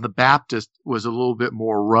 John the Baptist was a little bit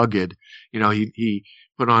more rugged. He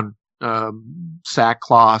put on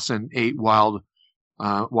sackcloth and ate wild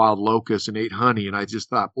locusts and ate honey. And I just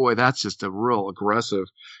thought, boy, that's just a real aggressive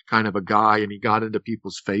kind of a guy. And he got into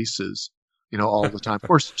people's faces, all the time. Of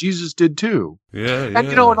course, Jesus did too. Yeah. And,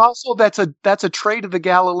 and also that's a trait of the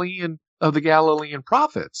Galilean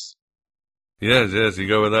prophets. Yes, you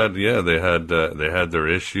go with that. Yeah, they had their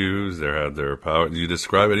issues, they had their power. You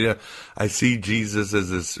describe it. Yeah, I see Jesus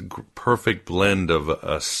as this perfect blend of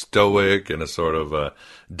a stoic and a sort of a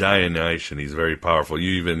Dionysian. He's very powerful.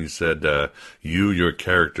 You said your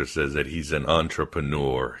character says that he's an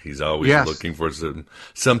entrepreneur. He's always looking for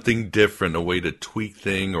something different, a way to tweak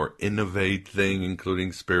thing or innovate thing,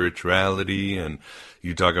 including spirituality. And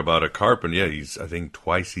you talk about a carpenter. Yeah, I think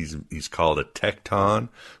twice he's called a tecton,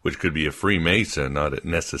 which could be a Freemason, not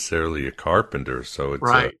necessarily a carpenter. So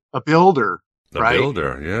it's a builder. A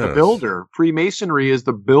builder, yeah. A builder. Freemasonry is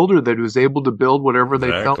the builder that was able to build whatever they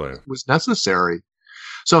felt was necessary.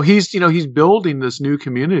 So he's building this new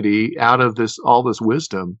community out of all this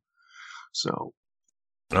wisdom. So.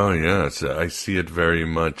 Oh yes, I see it very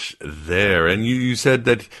much there. And you said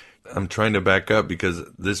that. I'm trying to back up because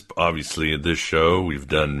this show, we've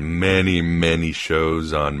done many, many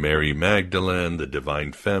shows on Mary Magdalene, the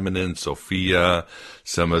Divine Feminine, Sophia,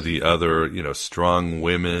 some of the other, strong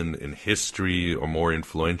women in history or more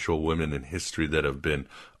influential women in history that have been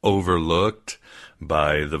overlooked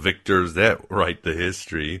by the victors that write the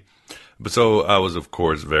history. But so I was, of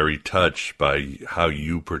course, very touched by how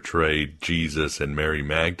you portrayed Jesus and Mary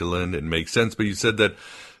Magdalene. It makes sense. But you said that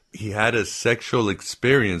he had a sexual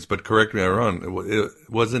experience, but correct me if I'm wrong, it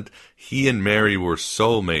wasn't he and Mary were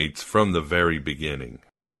soulmates from the very beginning.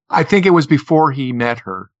 I think it was before he met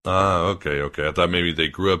her. Ah, okay. I thought maybe they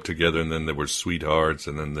grew up together and then they were sweethearts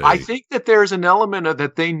and then I think that there's an element of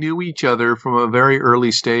that they knew each other from a very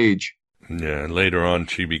early stage. Yeah, and later on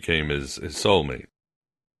she became his soulmate.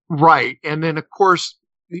 Right. And then, of course,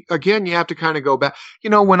 again, you have to kind of go back.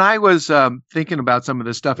 When I was thinking about some of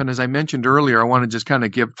this stuff, and as I mentioned earlier, I want to just kind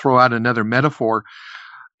of throw out another metaphor.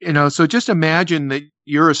 So just imagine that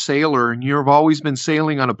you're a sailor and you've always been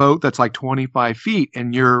sailing on a boat that's like 25 feet,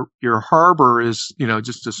 and your harbor is,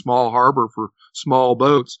 just a small harbor for small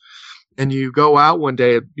boats. And you go out one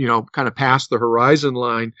day, kind of past the horizon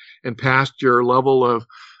line and past your level of,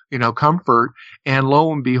 comfort, and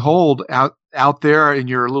lo and behold, out there in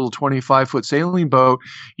your little 25-foot sailing boat,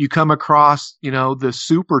 you come across, the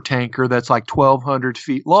super tanker that's like 1,200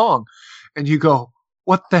 feet long. And you go,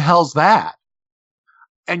 what the hell's that?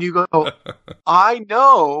 And you go, I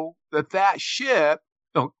know that ship,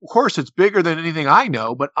 of course it's bigger than anything I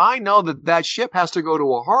know, but I know that ship has to go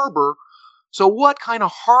to a harbor. So what kind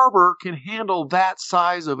of harbor can handle that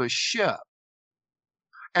size of a ship?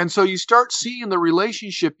 And so you start seeing the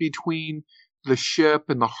relationship between the ship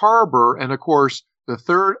and the harbor. And of course, the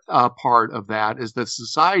third part of that is the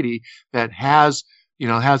society that has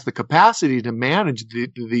the capacity to manage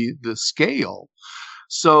the scale.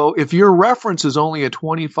 So if your reference is only a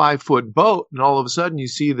 25-foot boat and all of a sudden you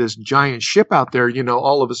see this giant ship out there,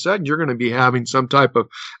 all of a sudden you're going to be having some type of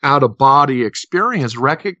out-of-body experience,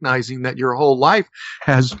 recognizing that your whole life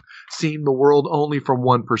has seen the world only from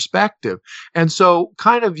one perspective. And so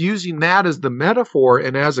kind of using that as the metaphor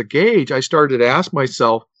and as a gauge, I started to ask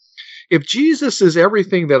myself, if Jesus is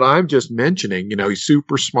everything that I'm just mentioning, he's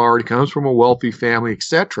super smart, he comes from a wealthy family,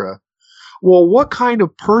 etc., well, what kind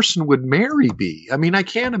of person would Mary be? I mean, I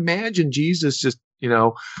can't imagine Jesus just,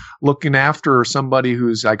 looking after somebody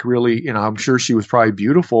who's like really, I'm sure she was probably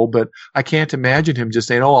beautiful, but I can't imagine him just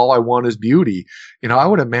saying, oh, all I want is beauty. I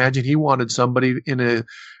would imagine he wanted somebody in a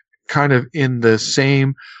kind of in the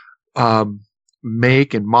same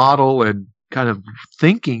make and model and kind of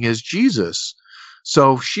thinking as Jesus.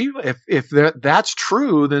 So if that's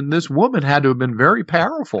true, then this woman had to have been very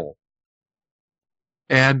powerful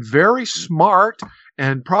and very smart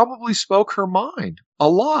and probably spoke her mind a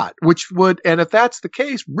lot, which would, and if that's the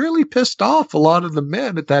case, really pissed off a lot of the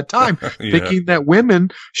men at that time, thinking that women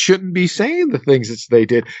shouldn't be saying the things that they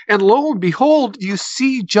did. And lo and behold, you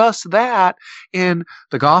see just that in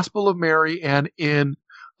the Gospel of Mary and in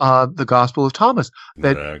the Gospel of Thomas,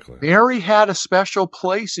 that Mary had a special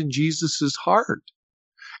place in Jesus's heart.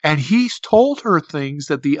 And he's told her things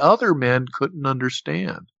that the other men couldn't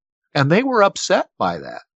understand. And they were upset by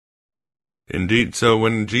that. Indeed. So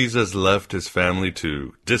when Jesus left his family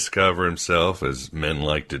to discover himself, as men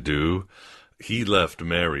like to do, he left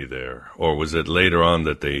Mary there, or was it later on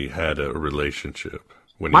that they had a relationship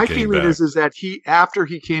when My he came feeling back? is that after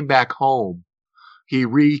he came back home, he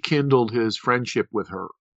rekindled his friendship with her.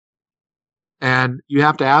 And you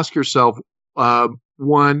have to ask yourself, in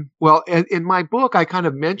my book, I kind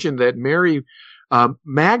of mentioned that Mary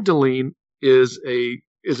Magdalene is a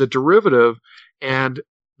derivative, and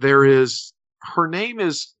her name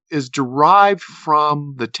is derived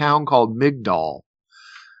from the town called Migdal.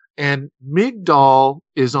 And Migdal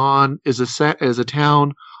is a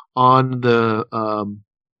town on the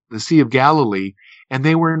Sea of Galilee, and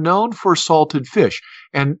they were known for salted fish.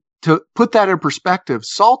 And to put that in perspective,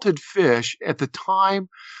 salted fish at the time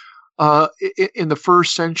in the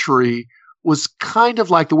first century was kind of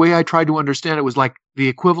like, the way I tried to understand it, was like the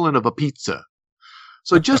equivalent of a pizza.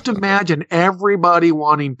 So just imagine everybody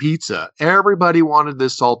wanting pizza. Everybody wanted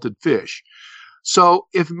this salted fish. So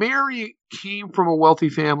if Mary came from a wealthy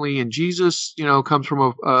family and Jesus, comes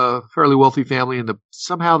from a fairly wealthy family, and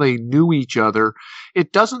somehow they knew each other,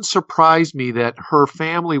 it doesn't surprise me that her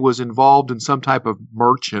family was involved in some type of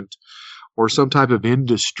merchant or some type of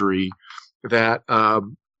industry that, that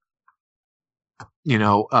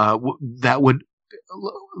would,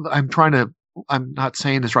 I'm not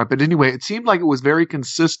saying this right, but anyway, it seemed like it was very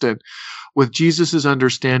consistent with Jesus's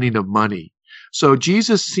understanding of money. So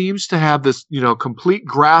Jesus seems to have this, complete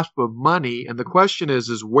grasp of money. And the question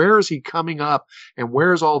is where is he coming up, and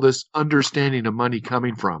where is all this understanding of money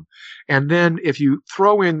coming from? And then if you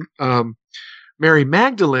throw in Mary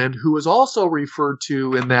Magdalene, who is also referred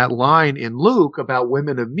to in that line in Luke about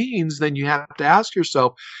women of means, then you have to ask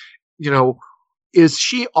yourself, is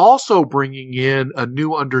she also bringing in a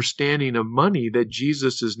new understanding of money that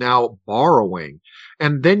Jesus is now borrowing?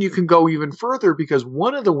 And then you can go even further, because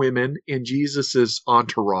one of the women in Jesus's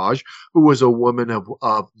entourage, who was a woman of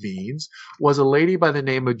means, was a lady by the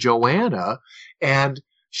name of Joanna, and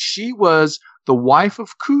she was the wife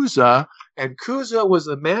of Chuza, and Chuza was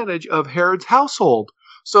the manager of Herod's household.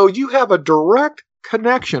 So you have a direct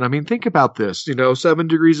connection. I mean, think about this, 7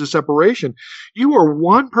 degrees of separation. You are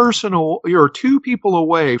one person, you're 2 people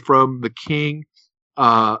away from the king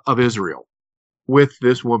of Israel with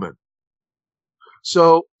this woman.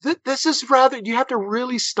 So this is you have to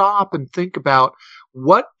really stop and think about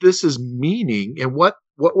what this is meaning and what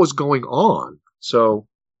was going on. So,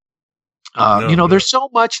 there's so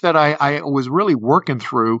much that I was really working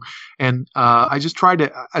through, and I just tried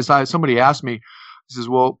to, somebody asked me, he says,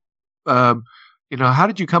 well, how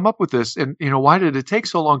did you come up with this? And, why did it take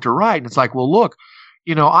so long to write? And it's like, well, look,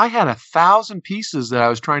 I had 1,000 pieces that I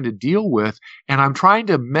was trying to deal with, and I'm trying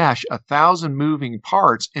to mesh 1,000 moving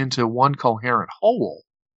parts into one coherent whole.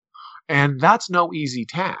 And that's no easy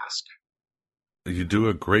task. You do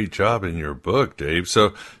a great job in your book, Dave.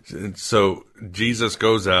 So Jesus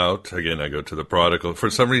goes out. Again, I go to the prodigal. For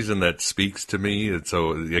some reason, that speaks to me. It's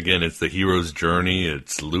the hero's journey.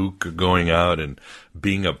 It's Luke going out and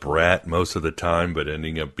being a brat most of the time, but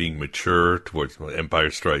ending up being mature towards Empire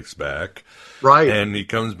Strikes Back. Right. And he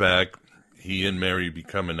comes back. He and Mary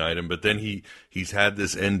become an item, but then he's had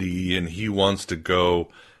this NDE, and he wants to go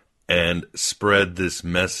and spread this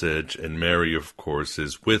message. And Mary, of course,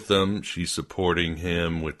 is with him. She's supporting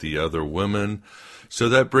him with the other women. So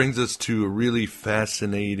that brings us to a really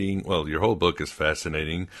fascinating, well, your whole book is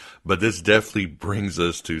fascinating, but this definitely brings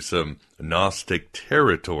us to some Gnostic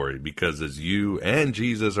territory, because as you and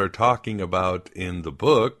Jesus are talking about in the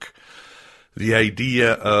book, the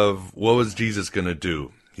idea of what was Jesus going to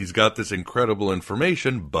do? He's got this incredible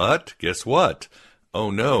information, but guess what? Oh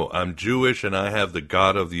no, I'm Jewish and I have the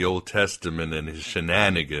God of the Old Testament and his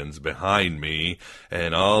shenanigans behind me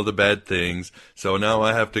and all the bad things. So now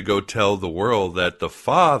I have to go tell the world that the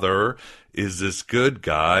Father is this good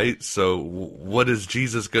guy. So what is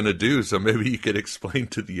Jesus going to do? So maybe you could explain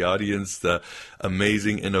to the audience the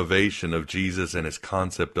amazing innovation of Jesus and his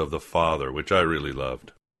concept of the Father, which I really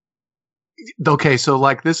loved. Okay,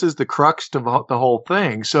 so this is the crux of the whole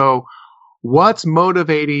thing. So what's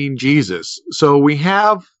motivating Jesus? So we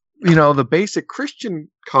have, the basic Christian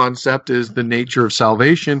concept is the nature of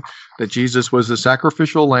salvation, that Jesus was the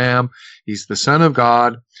sacrificial lamb. He's the Son of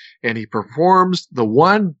God, and he performs the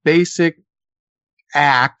one basic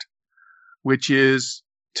act, which is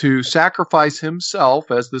to sacrifice himself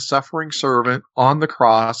as the suffering servant on the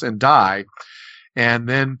cross and die, and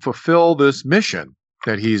then fulfill this mission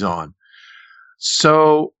that he's on.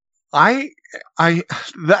 So that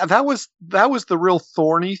was the real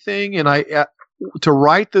thorny thing, and to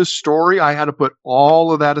write this story, I had to put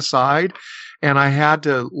all of that aside, and I had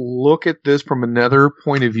to look at this from another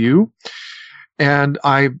point of view. And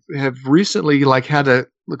I have recently had to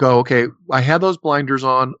go, okay, I had those blinders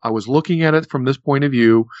on. I was looking at it from this point of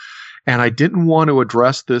view, and I didn't want to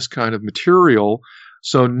address this kind of material.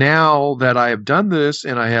 So now that I have done this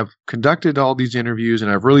and I have conducted all these interviews and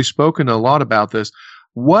I've really spoken a lot about this,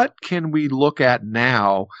 what can we look at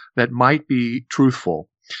now that might be truthful?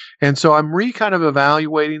 And so I'm kind of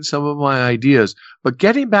evaluating some of my ideas. But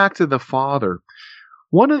getting back to the Father,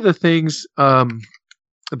 one of the things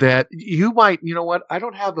that you might, you know what, I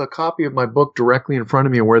don't have a copy of my book directly in front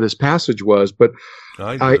of me where this passage was, but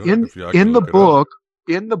in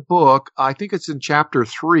the book, I think it's in chapter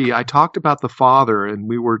 3, I talked about the Father, and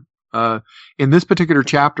we were, in this particular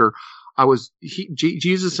chapter,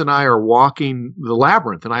 Jesus and I are walking the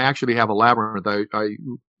labyrinth, and I actually have a labyrinth. I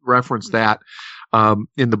referenced that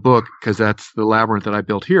in the book because that's the labyrinth that I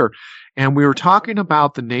built here. And we were talking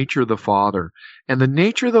about the nature of the Father. And the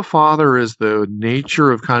nature of the Father is the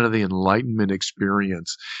nature of kind of the enlightenment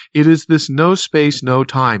experience. It is this no space, no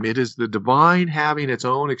time. It is the divine having its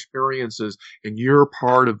own experiences, and you're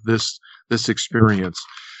part of this experience.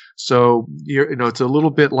 So, it's a little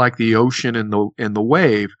bit like the ocean and the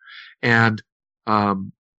wave. And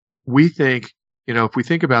we think, if we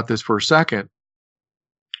think about this for a second,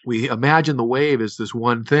 we imagine the wave as this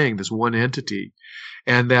one thing, this one entity,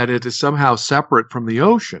 and that it is somehow separate from the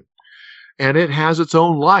ocean. And it has its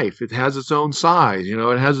own life. It has its own size. It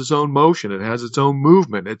has its own motion. It has its own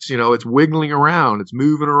movement. It's, it's wiggling around. It's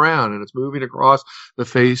moving around, and it's moving across the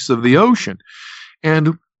face of the ocean.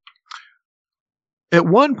 And at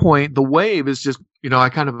one point, the wave is just, I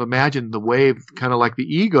kind of imagine the wave kind of like the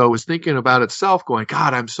ego is thinking about itself going,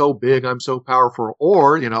 God, I'm so big, I'm so powerful.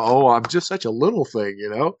 Or, oh, I'm just such a little thing,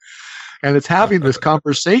 And it's having this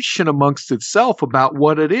conversation amongst itself about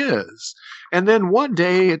what it is. And then one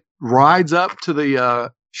day it rides up to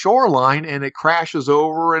the shoreline and it crashes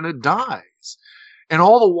over and it dies. And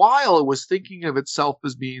all the while it was thinking of itself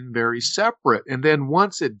as being very separate. And then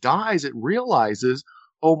once it dies, it realizes,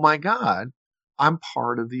 oh my God, I'm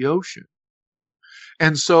part of the ocean.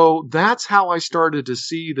 And so that's how I started to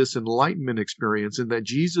see this enlightenment experience, and that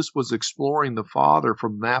Jesus was exploring the Father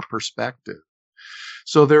from that perspective.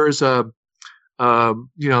 So there is it's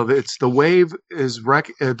the wave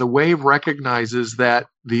the wave recognizes that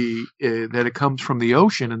that it comes from the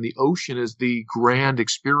ocean, and the ocean is the grand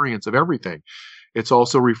experience of everything. It's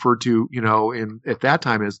also referred to, at that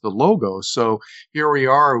time as the logos. So here we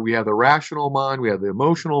are. We have the rational mind. We have the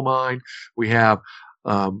emotional mind. We have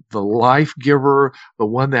the life giver, the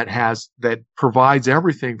one that provides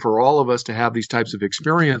everything for all of us to have these types of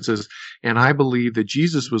experiences. And I believe that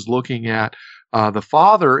Jesus was looking at the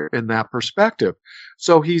Father in that perspective.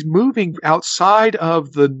 So he's moving outside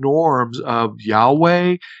of the norms of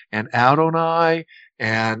Yahweh and Adonai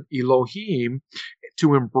and Elohim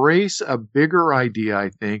to embrace a bigger idea, I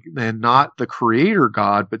think, than not the creator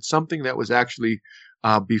God, but something that was actually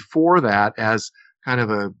before that as kind of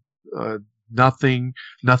a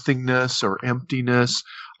nothingness or emptiness,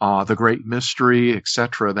 the great mystery,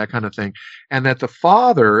 etc., that kind of thing. And that the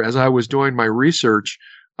Father, as I was doing my research,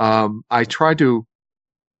 I tried to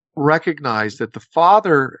recognize that the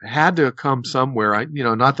Father had to come somewhere.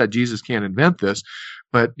 Not that Jesus can't invent this,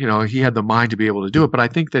 but he had the mind to be able to do it. But I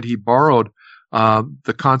think that he borrowed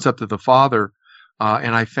the concept of the Father,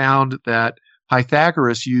 and I found that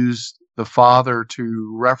Pythagoras used the Father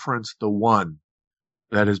to reference the One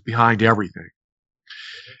that is behind everything.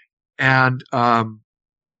 And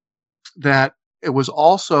that it was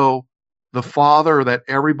also the Father that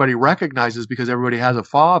everybody recognizes because everybody has a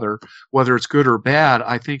father, whether it's good or bad.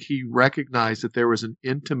 I think he recognized that there was an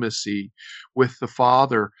intimacy with the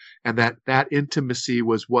Father, and that intimacy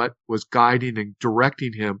was what was guiding and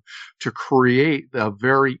directing him to create a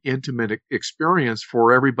very intimate experience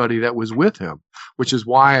for everybody that was with him, which is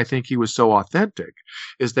why I think he was so authentic,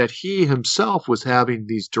 is that he himself was having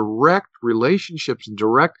these direct relationships and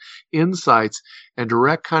direct insights and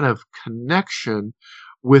direct kind of connection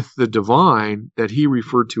with the divine that he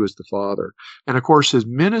referred to as the Father. And of course, his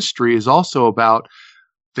ministry is also about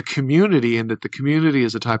the community, and that the community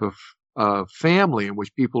is a type of family in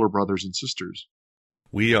which people are brothers and sisters.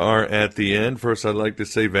 We are at the end. First, I'd like to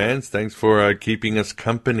say, Vance, thanks for keeping us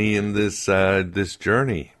company in this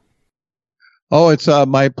journey. Oh, it's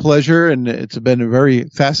my pleasure, and it's been a very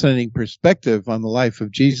fascinating perspective on the life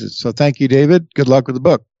of Jesus. So thank you, David. Good luck with the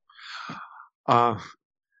book.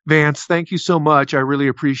 Vance, thank you so much. I really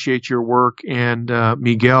appreciate your work. And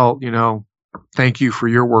Miguel, thank you for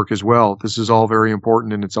your work as well. This is all very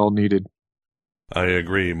important, and it's all needed. I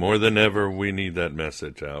agree. More than ever, we need that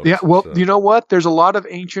message out. Yeah, well, You know what? There's a lot of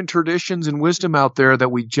ancient traditions and wisdom out there that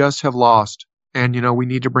we just have lost. And, we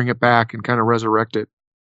need to bring it back and kind of resurrect it.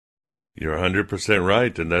 You're 100%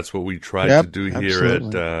 right, and that's what we try to do here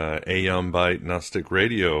at Aeon Byte Gnostic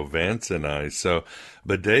Radio, Vance and I. So,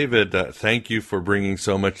 but David, thank you for bringing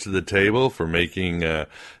so much to the table, for making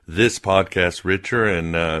this podcast richer,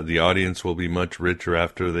 and the audience will be much richer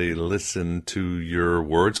after they listen to your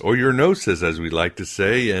words, or your gnosis, as we like to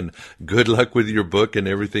say, and good luck with your book and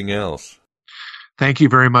everything else. Thank you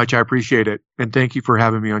very much. I appreciate it, and thank you for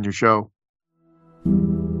having me on your show.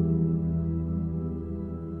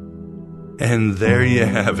 And there you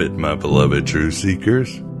have it, my beloved truth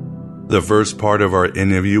seekers. The first part of our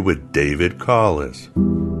interview with David Collis.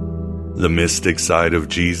 The mystic side of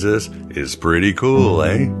Jesus is pretty cool,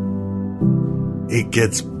 eh? It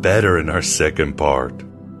gets better in our second part.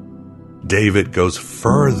 David goes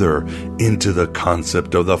further into the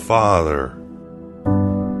concept of the Father.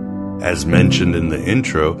 As mentioned in the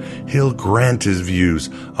intro, he'll grant his views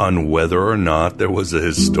on whether or not there was a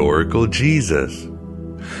historical Jesus,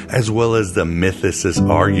 as well as the mythicist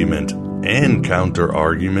argument and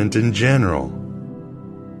counter-argument in general.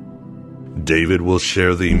 David will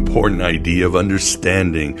share the important idea of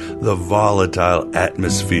understanding the volatile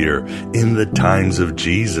atmosphere in the times of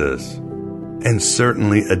Jesus, and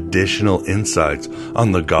certainly additional insights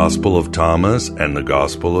on the Gospel of Thomas and the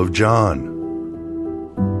Gospel of John.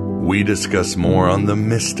 We discuss more on the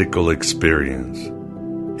mystical experience.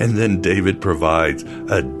 And then David provides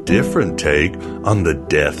a different take on the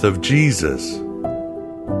death of Jesus,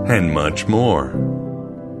 and much more.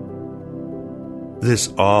 This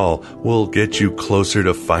all will get you closer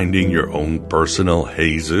to finding your own personal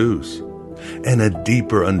Jesus, and a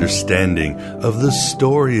deeper understanding of the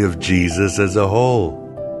story of Jesus as a whole.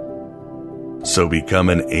 So become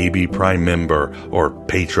an AB Prime member or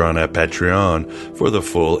patron at Patreon for the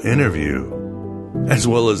full interview, as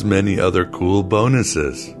well as many other cool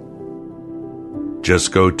bonuses.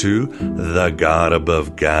 Just go to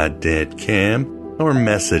thegodabovegod.com or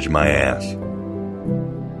message my ass.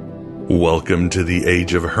 Welcome to the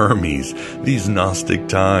age of Hermes, these Gnostic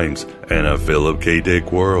times, and a Philip K.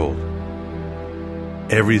 Dick world.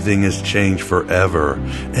 Everything has changed forever,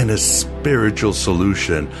 and a spiritual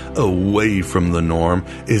solution away from the norm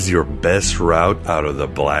is your best route out of the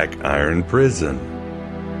black iron prison.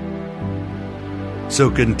 So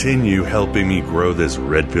continue helping me grow this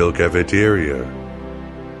red pill cafeteria.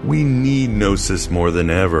 We need Gnosis more than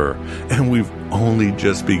ever, and we've only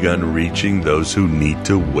just begun reaching those who need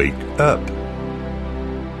to wake up.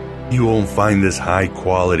 You won't find this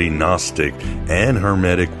high-quality Gnostic and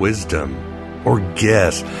Hermetic wisdom, or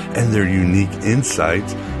guests and their unique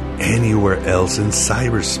insights anywhere else in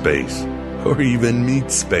cyberspace, or even meat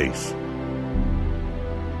space.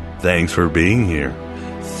 Thanks for being here.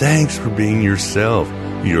 Thanks for being yourself,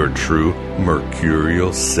 your true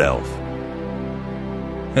mercurial self.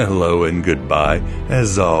 Hello and goodbye,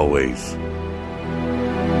 as always.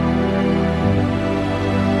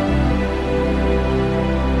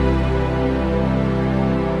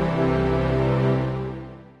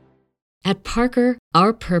 At Parker,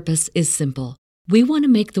 our purpose is simple. We want to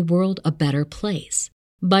make the world a better place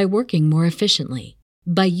by working more efficiently,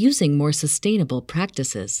 by using more sustainable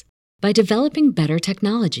practices, by developing better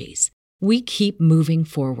technologies. We keep moving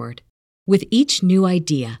forward. With each new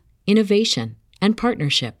idea, innovation, and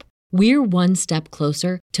partnership, we're one step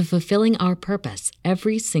closer to fulfilling our purpose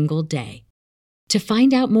every single day. To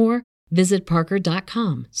find out more, visit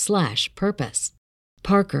parker.com/purpose.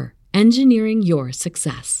 Parker, engineering your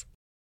success.